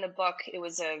in the book. It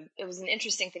was an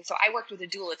interesting thing. So I worked with a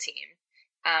doula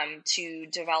team to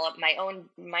develop my own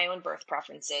birth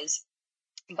preferences.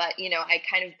 But, I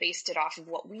kind of based it off of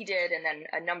what we did, and then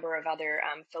a number of other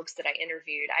folks that I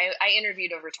interviewed. I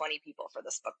interviewed over 20 people for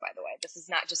this book, by the way. This is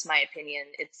not just my opinion.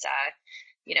 It's,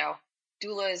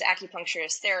 doulas,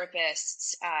 acupuncturists,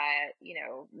 therapists,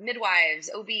 midwives,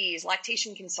 OBs,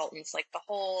 lactation consultants, like the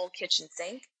whole kitchen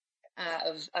sink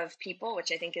of people,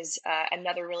 which I think is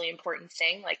another really important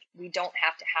thing. Like, we don't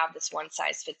have to have this one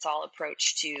size fits all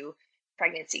approach to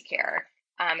pregnancy care.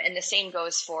 And the same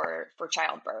goes for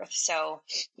childbirth. So,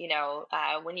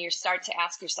 when you start to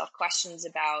ask yourself questions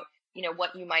about,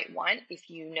 what you might want, if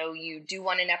you do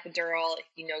want an epidural, if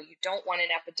you don't want an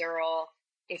epidural,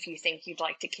 if you think you'd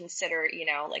like to consider,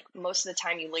 like most of the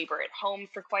time you labor at home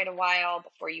for quite a while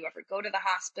before you ever go to the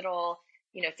hospital,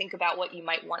 think about what you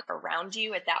might want around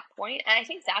you at that point. And I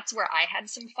think that's where I had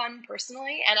some fun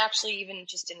personally. And actually, even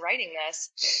just in writing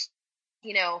this,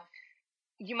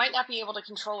 you might not be able to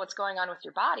control what's going on with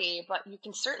your body, but you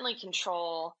can certainly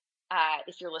control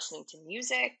if you're listening to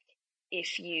music,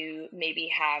 if you maybe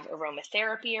have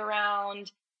aromatherapy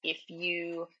around, if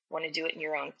you want to do it in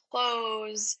your own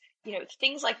clothes,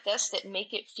 things like this that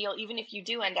make it feel, even if you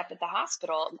do end up at the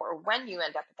hospital, or when you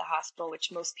end up at the hospital,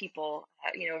 which most people,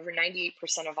 over 98%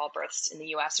 of all births in the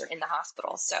US are in the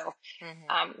hospital. So,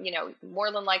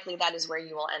 more than likely that is where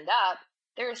you will end up.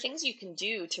 There are things you can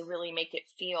do to really make it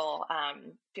feel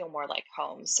more like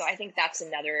home. So I think that's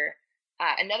another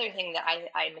thing that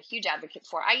I'm a huge advocate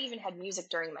for. I even had music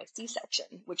during my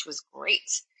C-section, which was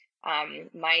great.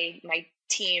 My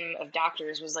team of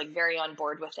doctors was like very on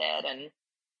board with it, and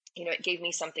it gave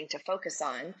me something to focus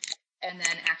on. And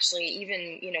then actually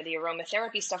even, the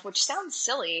aromatherapy stuff, which sounds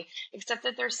silly, except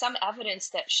that there's some evidence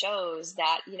that shows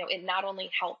that, it not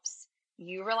only helps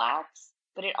you relax,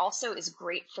 but it also is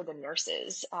great for the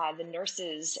nurses.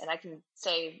 And I can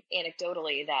say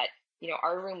anecdotally that,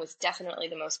 our room was definitely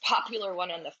the most popular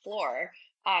one on the floor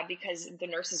because the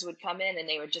nurses would come in and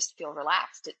they would just feel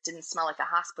relaxed. It didn't smell like a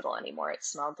hospital anymore. It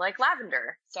smelled like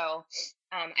lavender. So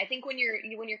I think when you're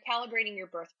calibrating your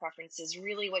birth preferences,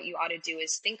 really what you ought to do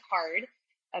is think hard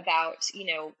about,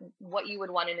 what you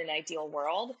would want in an ideal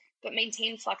world, but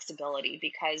maintain flexibility,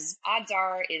 because odds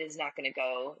are it is not going to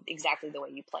go exactly the way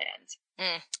you planned.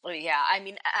 Well, yeah. I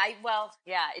mean,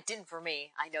 it didn't for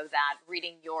me. I know that,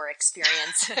 reading your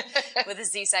experience with a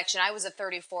C-section. I was a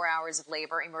 34 hours of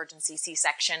labor emergency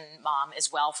C-section mom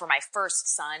as well for my first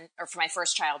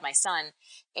child, my son.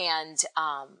 And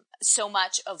so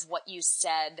much of what you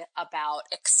said about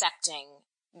accepting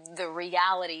the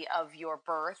reality of your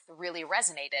birth really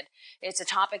resonated. It's a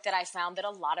topic that I found that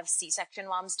a lot of C-section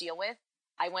moms deal with.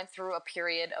 I went through a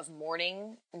period of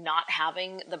mourning, not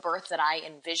having the birth that I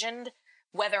envisioned.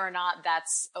 Whether or not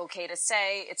that's okay to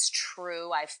say, it's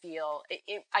true. I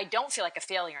don't feel like a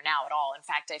failure now at all. In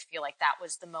fact, I feel like that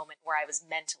was the moment where I was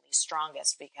mentally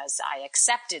strongest, because I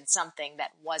accepted something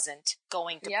that wasn't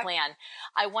going to plan.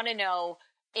 I want to know,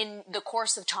 in the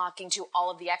course of talking to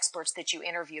all of the experts that you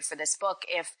interviewed for this book,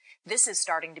 if this is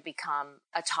starting to become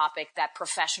a topic that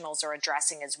professionals are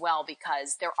addressing as well,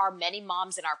 because there are many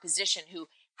moms in our position who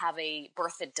have a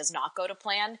birth that does not go to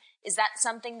plan. Is that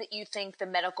something that you think the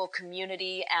medical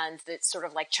community and the sort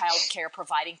of like child care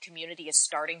providing community is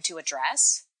starting to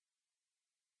address?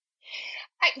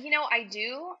 I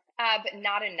do, but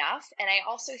not enough. And I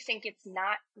also think it's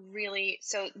not really,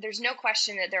 so there's no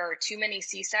question that there are too many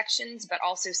C-sections, but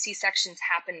also C-sections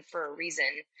happen for a reason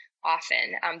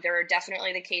often. There are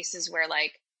definitely the cases where,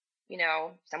 like,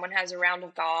 someone has a round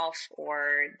of golf,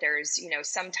 or there's,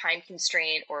 some time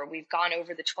constraint, or we've gone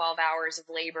over the 12 hours of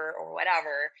labor or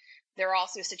whatever. There are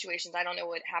also situations, I don't know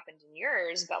what happened in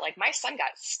yours, but like my son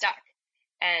got stuck.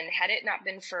 And had it not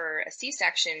been for a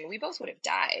C-section, we both would have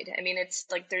died. I mean, it's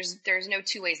like there's no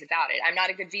two ways about it. I'm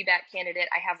not a good VBAC candidate.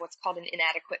 I have what's called an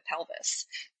inadequate pelvis.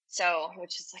 So,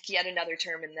 which is like yet another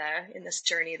term in this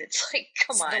journey that's like,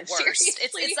 come It's on, the worst.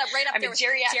 seriously? It's right up I'm there a with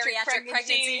geriatric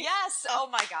pregnancy. Yes. Oh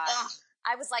my gosh. Ugh.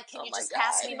 I was like, can Oh you my just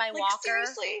pass God. me my Like, walker?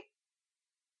 seriously?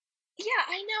 Yeah,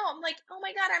 I know. I'm like, oh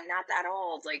my God, I'm not that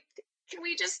old. Like, can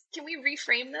we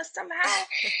reframe this somehow?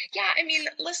 Yeah, I mean,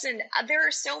 listen, there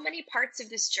are so many parts of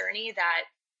this journey that,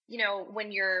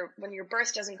 when your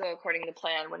birth doesn't go according to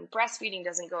plan, when breastfeeding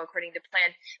doesn't go according to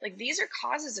plan, like these are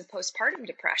causes of postpartum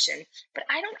depression. But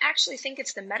I don't actually think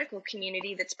it's the medical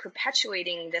community that's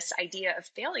perpetuating this idea of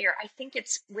failure. I think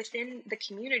it's within the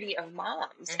community of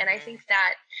moms. And I think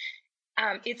that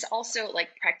it's also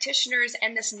like practitioners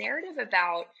and this narrative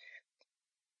about,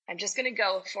 I'm just going to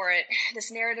go for it,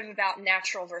 this narrative about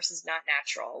natural versus not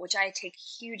natural, which I take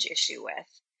huge issue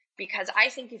with, because I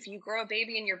think if you grow a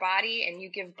baby in your body and you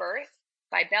give birth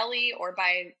by belly or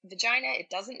by vagina, it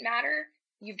doesn't matter.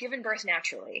 You've given birth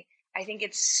naturally. I think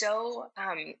it's so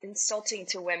insulting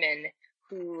to women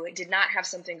who did not have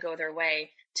something go their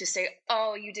way to say,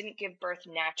 oh, you didn't give birth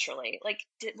naturally. Like,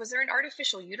 was there an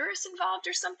artificial uterus involved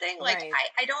or something? Like, Right.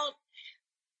 I don't,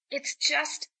 it's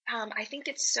just, I think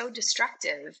it's so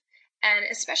destructive. And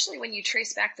especially when you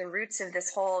trace back the roots of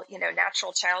this whole,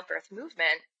 natural childbirth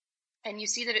movement, and you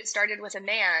see that it started with a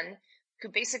man who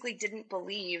basically didn't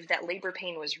believe that labor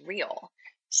pain was real.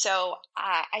 So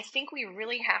I think we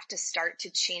really have to start to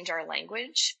change our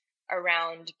language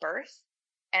around birth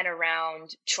and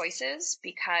around choices,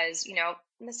 because,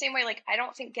 in the same way, like, I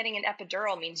don't think getting an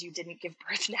epidural means you didn't give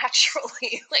birth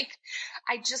naturally. Like,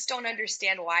 I just don't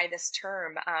understand why this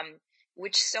term,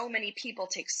 which so many people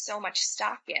take so much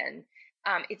stock in,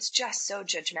 it's just so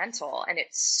judgmental, and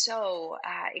it's so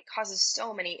it causes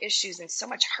so many issues and so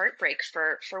much heartbreak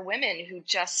for women who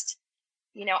just,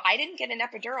 I didn't get an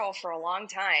epidural for a long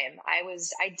time. I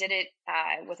did it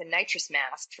with a nitrous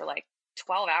mask for like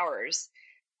 12 hours,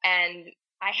 and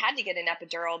I had to get an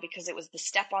epidural because it was the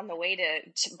step on the way to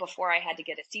before I had to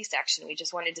get a C-section. We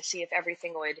just wanted to see if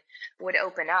everything would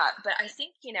open up. But I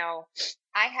think,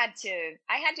 I had to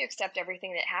accept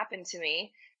everything that happened to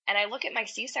me. And I look at my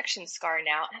C-section scar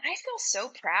now and I feel so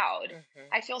proud.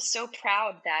 I feel so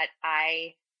proud that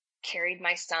I carried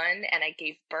my son and I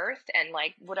gave birth. And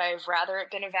like, would I have rather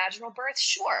it been a vaginal birth?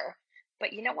 Sure.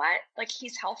 But you know what? Like,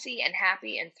 he's healthy and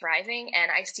happy and thriving.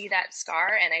 And I see that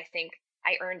scar and I think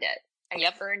I earned it. I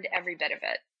earned every bit of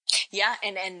it. Yeah.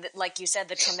 And like you said,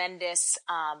 the tremendous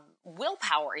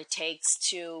willpower it takes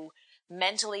to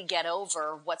mentally get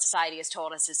over what society has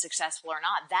told us is successful or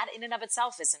not. That in and of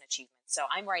itself is an achievement. So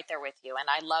I'm right there with you. And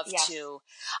I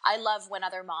love when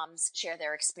other moms share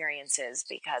their experiences,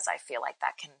 because I feel like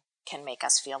that can make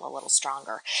us feel a little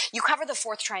stronger. You cover the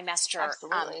fourth trimester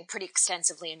pretty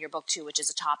extensively in your book too, which is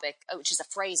a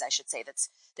phrase, I should say, that's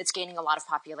gaining a lot of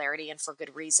popularity, and for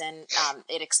good reason.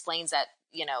 It explains that,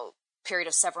 period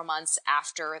of several months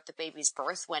after the baby's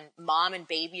birth, when mom and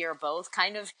baby are both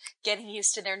kind of getting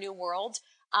used to their new world.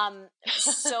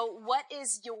 So what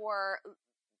did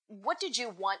you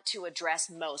want to address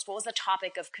most? What was the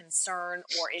topic of concern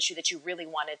or issue that you really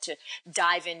wanted to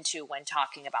dive into when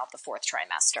talking about the fourth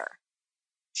trimester?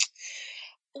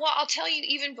 Well, I'll tell you,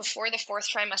 even before the fourth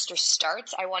trimester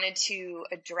starts, I wanted to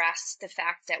address the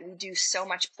fact that we do so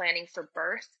much planning for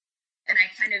birth. And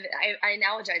I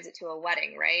analogize it to a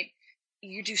wedding, right?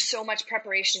 You do so much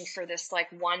preparation for this,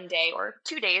 like, 1 day or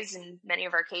 2 days in many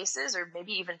of our cases, or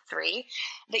maybe even 3,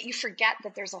 that you forget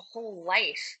that there's a whole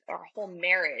life or a whole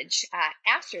marriage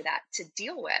after that to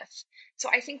deal with. So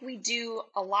I think we do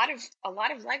a lot of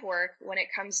legwork when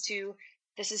it comes to,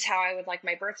 this is how I would like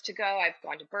my birth to go. I've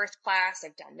gone to birth class.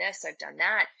 I've done this. I've done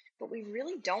that. But we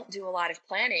really don't do a lot of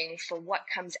planning for what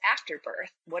comes after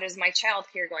birth. What is my child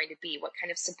care going to be? What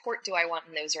kind of support do I want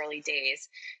in those early days?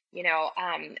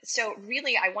 So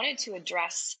really, I wanted to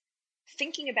address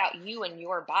thinking about you and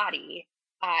your body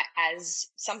as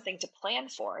something to plan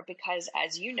for, because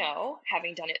as you know,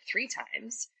 having done it 3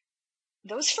 times,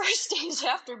 those first days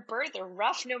after birth are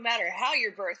rough, no matter how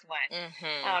your birth went.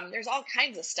 There's all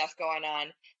kinds of stuff going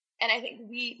on. And I think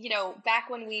we, back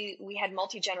when we had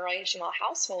multi-generational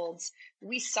households,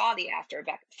 we saw the after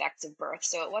effects of birth.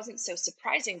 So it wasn't so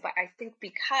surprising. But I think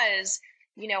because,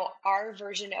 our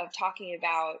version of talking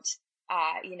about,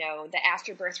 the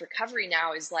after-birth recovery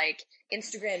now is like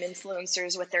Instagram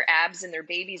influencers with their abs and their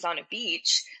babies on a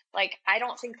beach. Like, I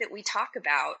don't think that we talk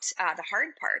about the hard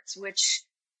parts, which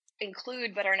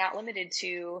include but are not limited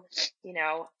to,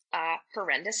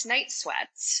 horrendous night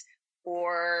sweats,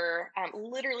 or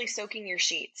literally soaking your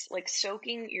sheets, like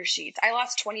soaking your sheets. I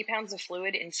lost 20 pounds of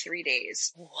fluid in 3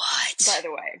 days. What? By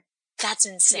the way. That's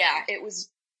insane. Yeah, it was.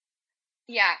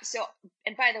 Yeah. So,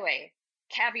 and by the way,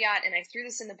 caveat, and I threw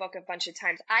this in the book a bunch of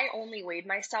times, I only weighed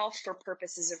myself for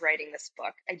purposes of writing this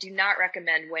book. I do not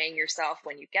recommend weighing yourself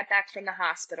when you get back from the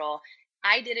hospital.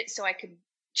 I did it so I could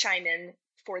chime in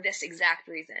for this exact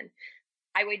reason.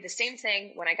 I weighed the same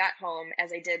thing when I got home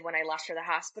as I did when I left for the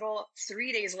hospital.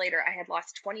 3 days later, I had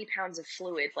lost 20 pounds of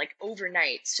fluid, like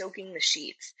overnight, soaking the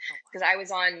sheets, because I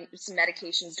was on some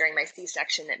medications during my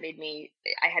C-section that made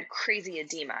I had crazy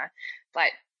edema.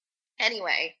 But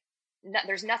anyway,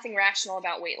 there's nothing rational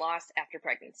about weight loss after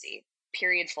pregnancy,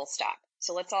 period, full stop.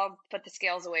 So let's all put the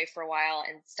scales away for a while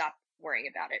and stop worrying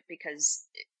about it, because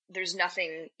there's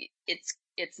nothing, it's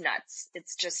nuts.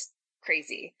 It's just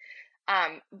crazy.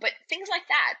 But things like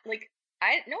that, like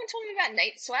no one told me about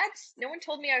night sweats. No one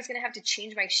told me I was going to have to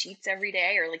change my sheets every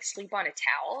day or like sleep on a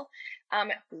towel.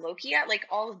 Lokia, like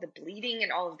all of the bleeding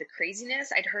and all of the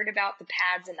craziness, I'd heard about the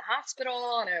pads in the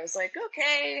hospital, and I was like,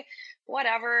 okay,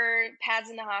 whatever, pads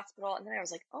in the hospital. And then I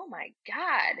was like, oh my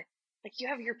God, like you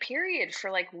have your period for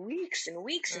like weeks and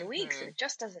weeks and weeks, and it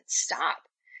just doesn't stop.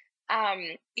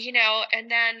 And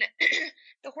then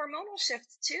the hormonal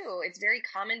shifts too. It's very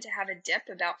common to have a dip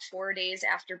about 4 days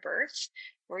after birth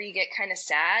where you get kind of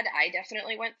sad. I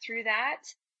definitely went through that.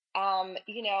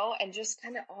 And just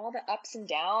kind of all the ups and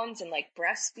downs, and like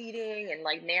breastfeeding and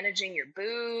like managing your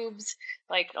boobs.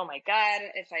 Like, oh my God,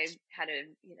 if I had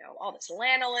all this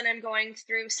lanolin I'm going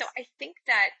through. So I think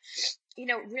that,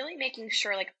 really making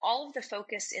sure like all of the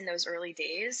focus in those early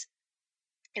days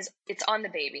it's on the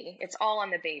baby. It's all on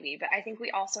the baby. But I think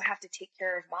we also have to take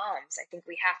care of moms. I think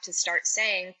we have to start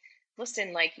saying,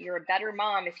 listen, like you're a better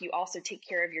mom if you also take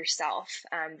care of yourself.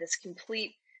 This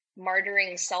complete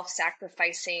martyring,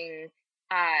 self-sacrificing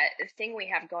thing we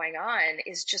have going on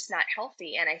is just not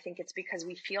healthy. And I think it's because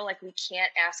we feel like we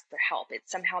can't ask for help. It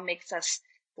somehow makes us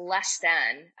less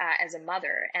than as a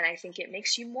mother. And I think it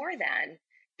makes you more than,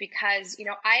 because,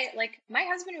 my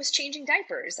husband was changing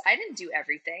diapers. I didn't do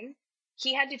everything.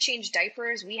 He had to change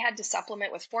diapers. We had to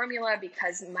supplement with formula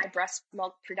because my breast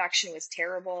milk production was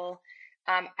terrible.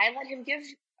 I let him give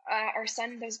our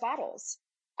son those bottles.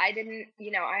 I didn't,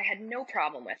 I had no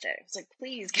problem with it. It's like,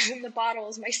 please give him the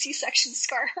bottles. My C-section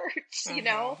scar hurts,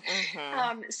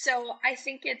 So I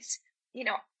think it's,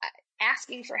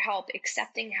 asking for help,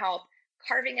 accepting help,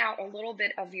 carving out a little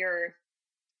bit of your,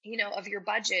 of your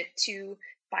budget to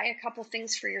buy a couple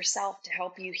things for yourself to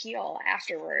help you heal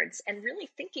afterwards, and really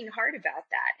thinking hard about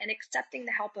that and accepting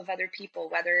the help of other people,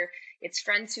 whether it's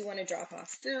friends who want to drop off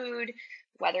food,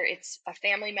 whether it's a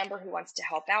family member who wants to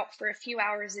help out for a few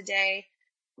hours a day,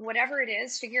 whatever it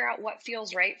is, figure out what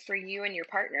feels right for you and your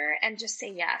partner and just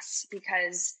say yes,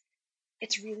 because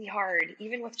it's really hard,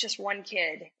 even with just one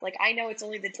kid. Like, I know it's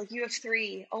only like you have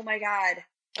 3. Oh my God.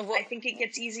 Well, I think it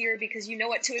gets easier because you know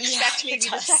what to expect. Yeah, maybe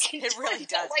the second it really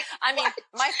does. Like, I mean,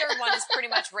 my third one is pretty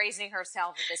much raising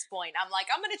herself at this point. I'm like,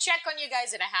 I'm going to check on you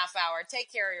guys in a half hour. Take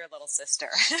care of your little sister.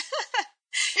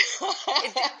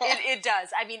 It does.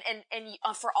 I mean,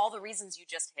 and for all the reasons you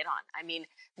just hit on. I mean,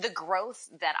 the growth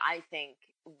that I think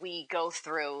we go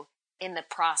through in the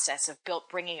process of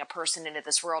bringing a person into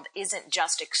this world isn't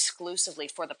just exclusively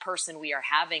for the person we are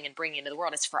having and bringing into the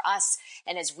world. It's for us.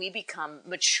 And as we become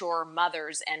mature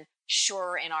mothers and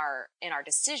sure in our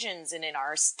decisions and in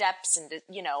our steps and,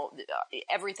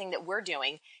 everything that we're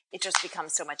doing, it just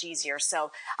becomes so much easier.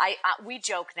 So we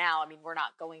joke now, I mean, we're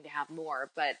not going to have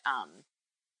more, but,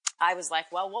 I was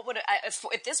like, well, what would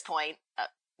at this point,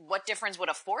 what difference would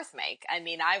a 4th make? I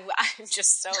mean, I'm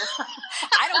just so,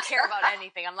 I don't care about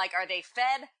anything. I'm like, are they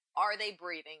fed? Are they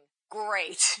breathing?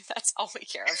 Great. That's all we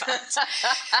care about.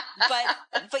 but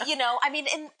I mean,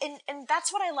 and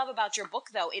that's what I love about your book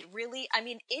though. It really, I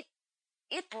mean, it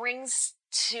brings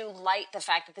to light the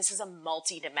fact that this is a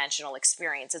multi-dimensional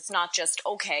experience. It's not just,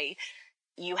 okay,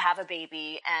 you have a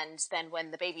baby and then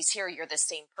when the baby's here, you're the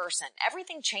same person.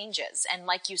 Everything changes. And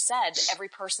like you said, every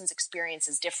person's experience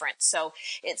is different. So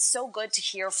it's so good to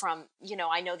hear from,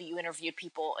 I know that you interviewed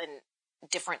people in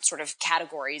different sort of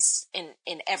categories in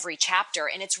every chapter.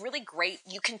 And it's really great.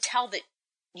 You can tell that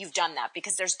you've done that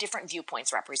because there's different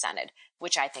viewpoints represented,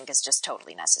 which I think is just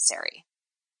totally necessary.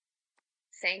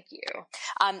 Thank you.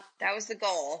 That was the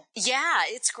goal. Yeah,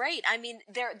 it's great. I mean,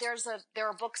 there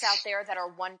are books out there that are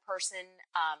one person,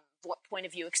 point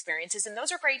of view experiences, and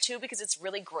those are great too because it's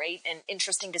really great and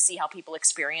interesting to see how people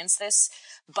experience this.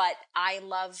 But I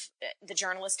love, the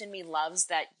journalist in me loves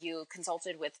that you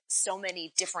consulted with so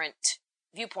many different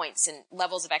viewpoints and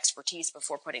levels of expertise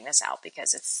before putting this out,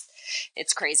 because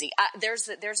it's crazy. There's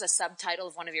a subtitle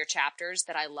of one of your chapters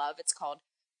that I love. It's called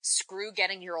 "Screw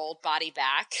Getting Your Old Body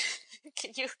Back."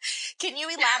 Can you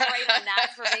elaborate on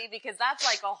that for me? Because that's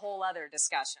like a whole other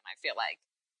discussion, I feel like.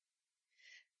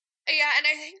 Yeah, and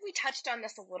I think we touched on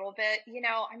this a little bit.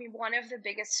 I mean, one of the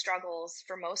biggest struggles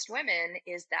for most women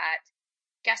is that,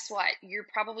 guess what? You're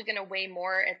probably going to weigh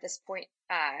more at this point,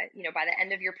 by the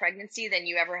end of your pregnancy than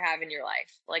you ever have in your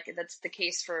life. Like, that's the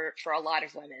case for a lot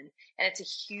of women. And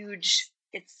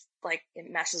it's like,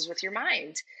 it messes with your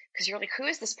mind, because you're like, who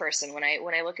is this person when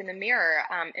I look in the mirror?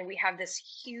 And we have this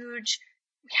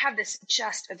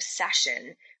just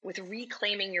obsession with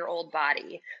reclaiming your old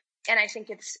body. And I think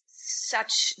it's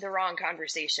such the wrong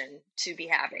conversation to be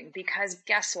having, because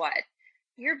guess what?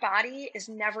 Your body is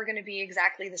never going to be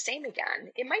exactly the same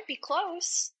again. It might be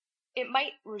close. It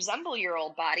might resemble your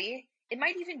old body. It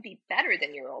might even be better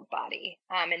than your old body.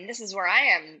 And this is where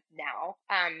I am now.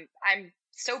 I'm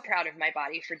so proud of my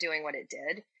body for doing what it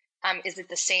did. Is it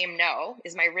the same? No.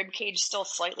 Is my rib cage still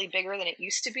slightly bigger than it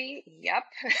used to be? Yep.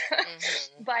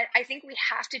 Mm-hmm. But I think we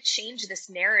have to change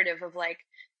this narrative of like,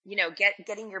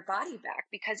 getting your body back,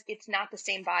 because it's not the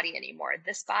same body anymore.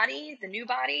 This body, the new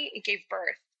body, it gave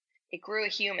birth. It grew a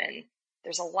human.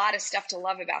 There's a lot of stuff to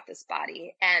love about this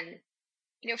body. And,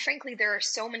 frankly, there are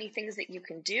so many things that you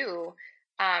can do,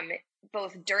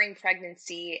 both during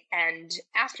pregnancy and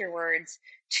afterwards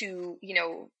to,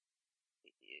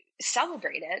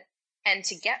 celebrate it and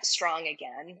to get strong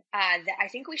again. That I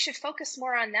think we should focus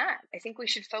more on that. I think we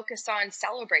should focus on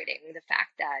celebrating the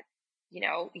fact that,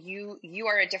 you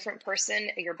are a different person.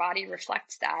 Your body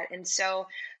reflects that. And so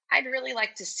I'd really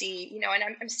like to see,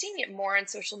 and I'm seeing it more on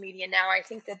social media now. I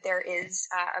think that there is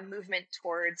a movement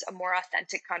towards a more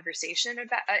authentic conversation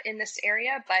about in this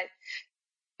area, but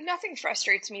nothing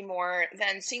frustrates me more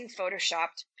than seeing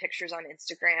photoshopped pictures on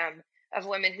Instagram of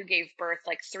women who gave birth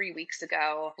like 3 weeks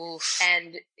ago. Oof.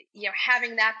 And,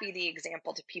 having that be the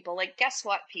example to people. Like, guess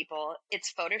what, people?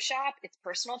 It's Photoshop, it's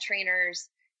personal trainers,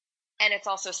 and it's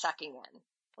also sucking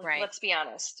in. Right. Let's be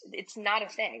honest. It's not a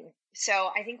thing.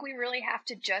 So I think we really have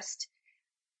to just,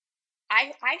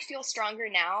 I feel stronger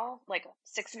now, like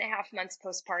 6.5 months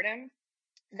postpartum,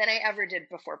 than I ever did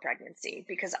before pregnancy,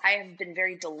 because I have been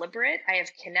very deliberate. I have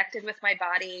connected with my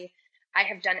body. I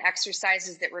have done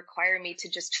exercises that require me to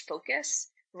just focus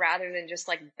rather than just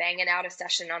like banging out a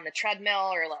session on the treadmill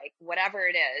or like whatever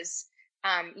it is.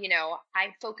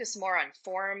 I focus more on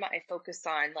form. I focus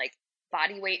on like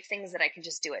body weight things that I can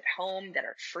just do at home that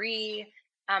are free.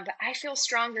 But I feel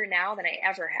stronger now than I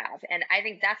ever have. And I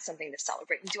think that's something to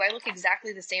celebrate. Do I look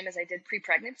exactly the same as I did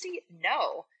pre-pregnancy?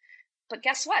 No. But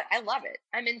guess what? I love it.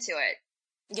 I'm into it.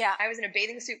 Yeah. I was in a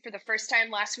bathing suit for the first time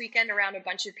last weekend around a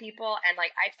bunch of people. And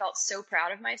like, I felt so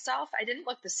proud of myself. I didn't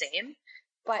look the same,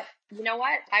 but you know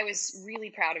what? I was really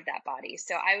proud of that body.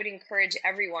 So I would encourage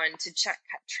everyone to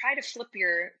try to flip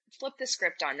the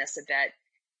script on this a bit,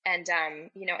 and,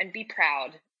 and be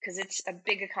proud, because it's a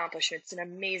big accomplishment. It's an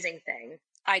amazing thing.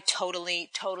 I totally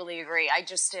agree. I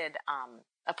just did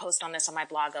a post on this on my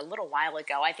blog a little while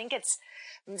ago. I think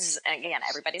again,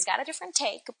 everybody's got a different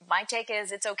take. My take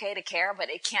is it's okay to care,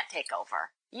 but it can't take over.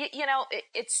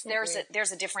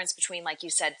 There's a difference between, like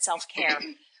you said, self-care,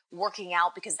 working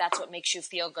out because that's what makes you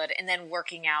feel good, and then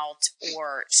working out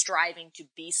or striving to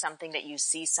be something that you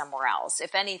see somewhere else.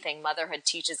 If anything, motherhood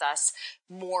teaches us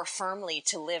more firmly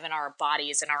to live in our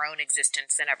bodies and our own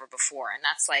existence than ever before. And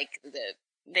that's like the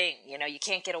thing, you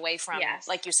can't get away from, yes,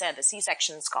 like you said, the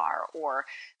C-section scar or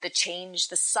the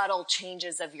subtle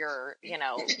changes of your,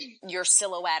 your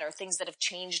silhouette, or things that have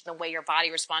changed in the way your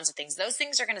body responds to things. Those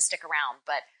things are going to stick around.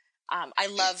 But I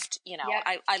loved, yep.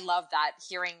 I love that,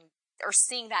 hearing or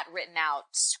seeing that written out.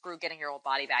 Screw getting your old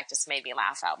body back just made me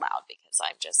laugh out loud, because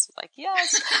I'm just like,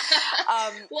 yes.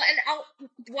 Well,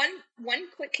 and one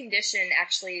quick condition,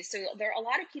 actually. So a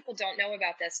lot of people don't know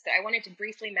about this, but I wanted to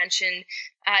briefly mention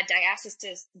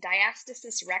diastasis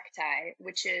recti,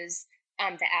 which is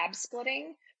the ab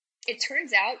splitting. It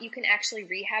turns out you can actually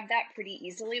rehab that pretty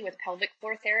easily with pelvic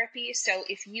floor therapy. So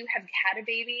if you have had a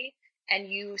baby and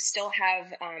you still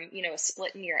have, a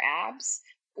split in your abs,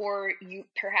 or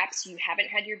perhaps you haven't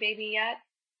had your baby yet,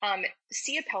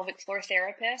 see a pelvic floor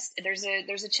therapist. There's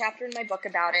a chapter in my book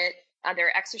about it. There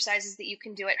are exercises that you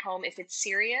can do at home. If it's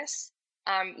serious,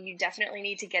 you definitely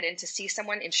need to get in to see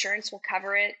someone. Insurance will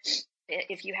cover it.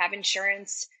 If you have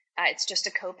insurance, it's just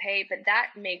a copay, but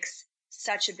that makes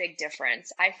such a big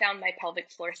difference. I found my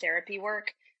pelvic floor therapy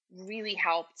work really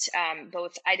helped.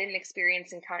 Both, I didn't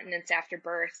experience incontinence after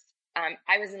birth.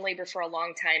 I was in labor for a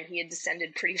long time. He had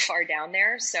descended pretty far down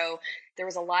there. So there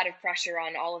was a lot of pressure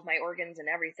on all of my organs and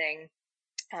everything.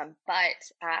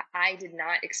 But I did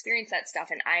not experience that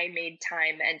stuff. And I made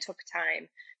time and took time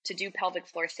to do pelvic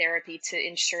floor therapy to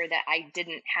ensure that I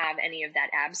didn't have any of that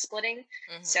ab splitting.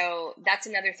 Mm-hmm. So that's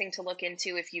another thing to look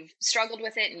into. If you've struggled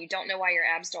with it and you don't know why your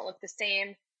abs don't look the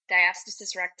same,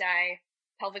 diastasis recti,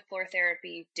 pelvic floor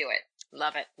therapy, do it.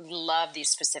 Love it. Love these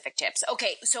specific tips.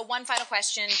 Okay. So one final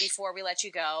question before we let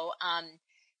you go.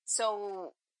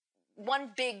 So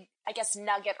one big, I guess,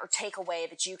 nugget or takeaway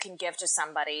that you can give to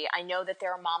somebody. I know that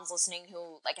there are moms listening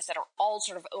who, like I said, are all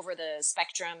sort of over the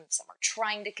spectrum. Some are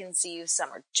trying to conceive. Some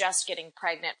are just getting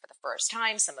pregnant for the first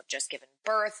time. Some have just given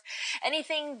birth.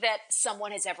 Anything that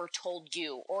someone has ever told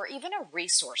you, or even a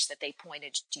resource that they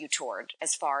pointed you toward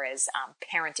as far as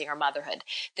parenting or motherhood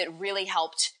that really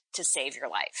helped to save your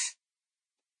life?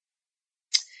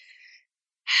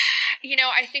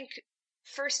 I think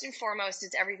first and foremost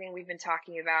is everything we've been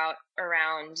talking about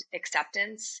around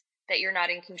acceptance, that you're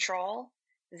not in control,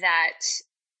 that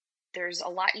there's a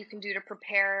lot you can do to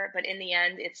prepare, but in the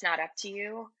end, it's not up to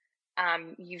you.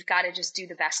 You've got to just do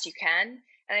the best you can.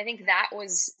 And I think that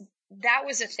was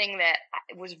a thing that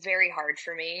was very hard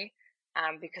for me.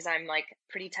 Because I'm like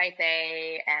pretty type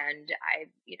A and I,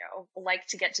 like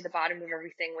to get to the bottom of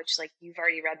everything, which like you've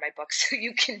already read my book, so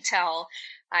you can tell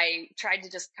I tried to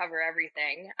just cover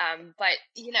everything. But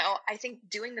I think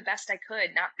doing the best I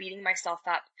could, not beating myself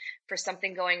up for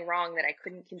something going wrong that I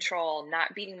couldn't control,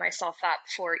 not beating myself up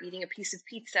for eating a piece of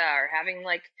pizza or having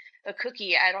like a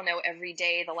cookie, I don't know, every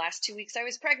day the last 2 weeks I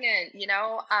was pregnant,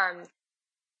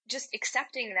 just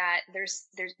accepting that there's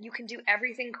you can do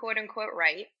everything quote unquote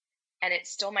right, and it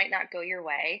still might not go your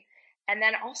way. And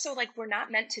then also, like, we're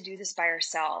not meant to do this by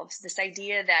ourselves. This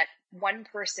idea that one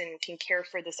person can care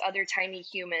for this other tiny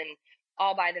human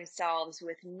all by themselves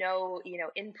with no,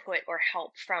 input or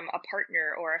help from a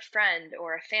partner or a friend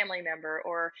or a family member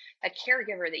or a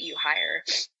caregiver that you hire.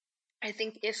 I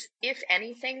think if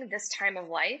anything, this time of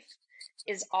life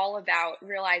is all about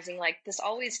realizing like this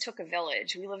always took a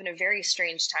village. We live in a very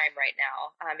strange time right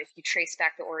now. If you trace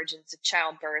back the origins of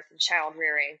childbirth and child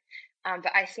rearing.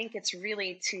 But I think it's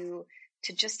really to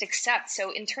just accept.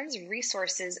 So in terms of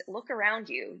resources, look around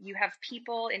you. You have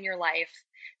people in your life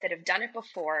that have done it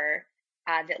before,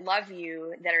 that love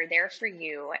you, that are there for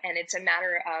you. And it's a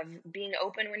matter of being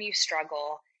open when you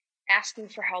struggle, asking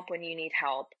for help when you need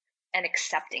help, and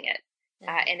accepting it.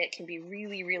 And it can be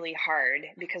really, really hard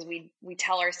because we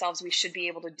tell ourselves we should be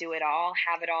able to do it all,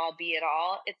 have it all, be it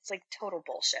all. It's like total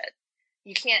bullshit.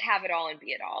 You can't have it all and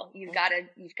be it all. You've got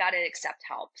to accept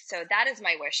help. So that is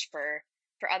my wish for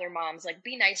other moms. Like,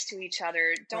 be nice to each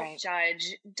other. Don't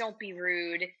judge. Don't be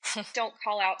rude. Don't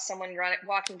call out someone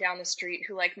walking down the street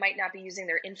who like might not be using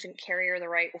their infant carrier the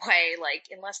right way. Like,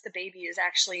 unless the baby is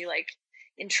actually like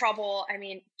in trouble. I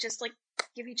mean, just like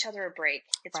give each other a break.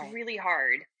 It's really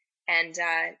hard. And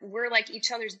we're like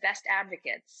each other's best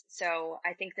advocates. So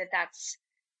I think that's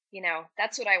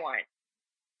what I want.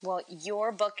 Well,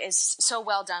 your book is so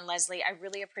well done, Leslie. I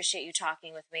really appreciate you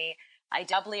talking with me. I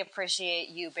doubly appreciate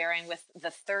you bearing with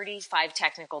the 35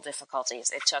 technical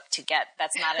difficulties it took to get,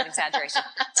 that's not an exaggeration,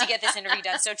 to get this interview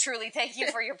done. So truly, thank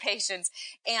you for your patience.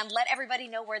 And let everybody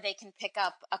know where they can pick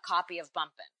up a copy of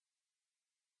Bumpin'.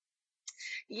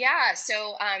 Yeah,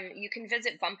 so you can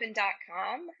visit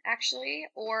bumpin.com actually,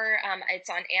 or it's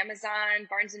on Amazon,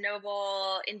 Barnes &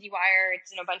 Noble, IndieWire.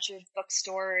 It's in a bunch of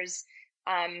bookstores.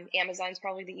 Amazon's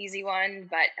probably the easy one,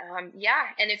 but yeah.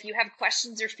 And if you have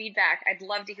questions or feedback, I'd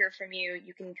love to hear from you.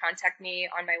 You can contact me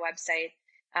on my website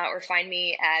or find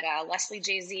me at Leslie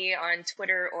JZ on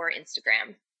Twitter or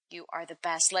Instagram. You are the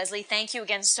best. Leslie, thank you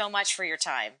again so much for your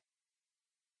time.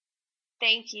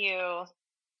 Thank you.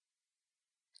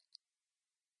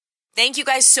 Thank you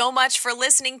guys so much for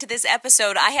listening to this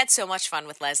episode. I had so much fun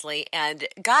with Leslie, and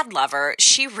God love her,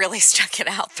 she really stuck it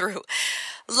out through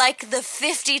like the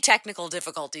 50 technical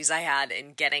difficulties I had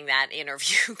in getting that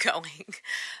interview going.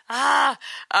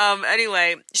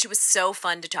 Anyway, she was so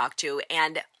fun to talk to,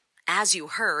 and as you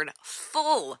heard,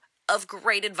 full of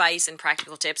great advice and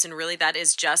practical tips, and really that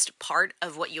is just part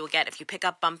of what you'll get if you pick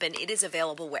up Bumpin'. It is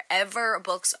available wherever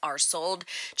books are sold.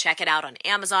 Check it out on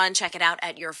Amazon. Check it out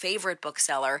at your favorite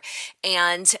bookseller,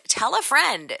 and tell a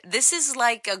friend. This is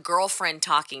like a girlfriend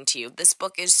talking to you. This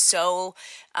book is so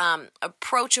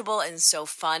approachable and so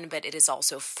fun, but it is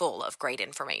also full of great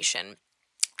information.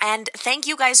 And thank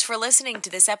you guys for listening to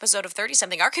this episode of 30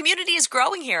 Something. Our community is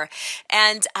growing here,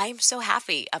 and I'm so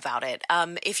happy about it.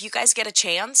 If you guys get a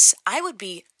chance, I would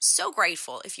be so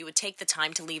grateful if you would take the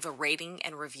time to leave a rating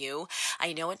and review.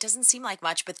 I know it doesn't seem like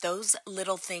much, but those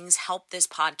little things help this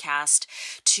podcast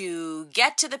to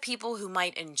get to the people who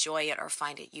might enjoy it or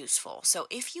find it useful. So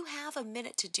if you have a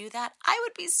minute to do that, I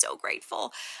would be so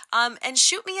grateful. And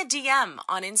shoot me a DM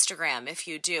on Instagram if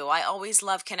you do. I always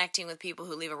love connecting with people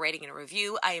who leave a rating and a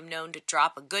review. I am known to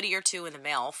drop a goodie or two in the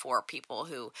mail for people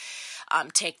who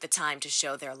take the time to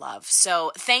show their love.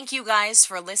 So thank you guys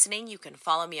for listening. You can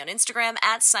follow me on Instagram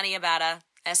at Sunny Abatta,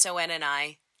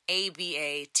 SONNI.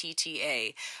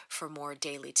 ABATTA for more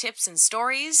daily tips and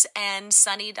stories, and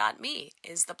sunny.me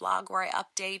is the blog where I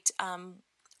update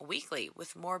weekly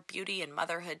with more beauty and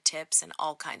motherhood tips and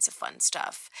all kinds of fun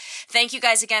stuff. Thank you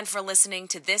guys again for listening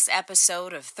to this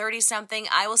episode of 30 Something.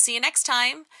 I will see you next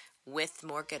time with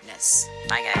more goodness.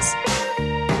 Bye, guys.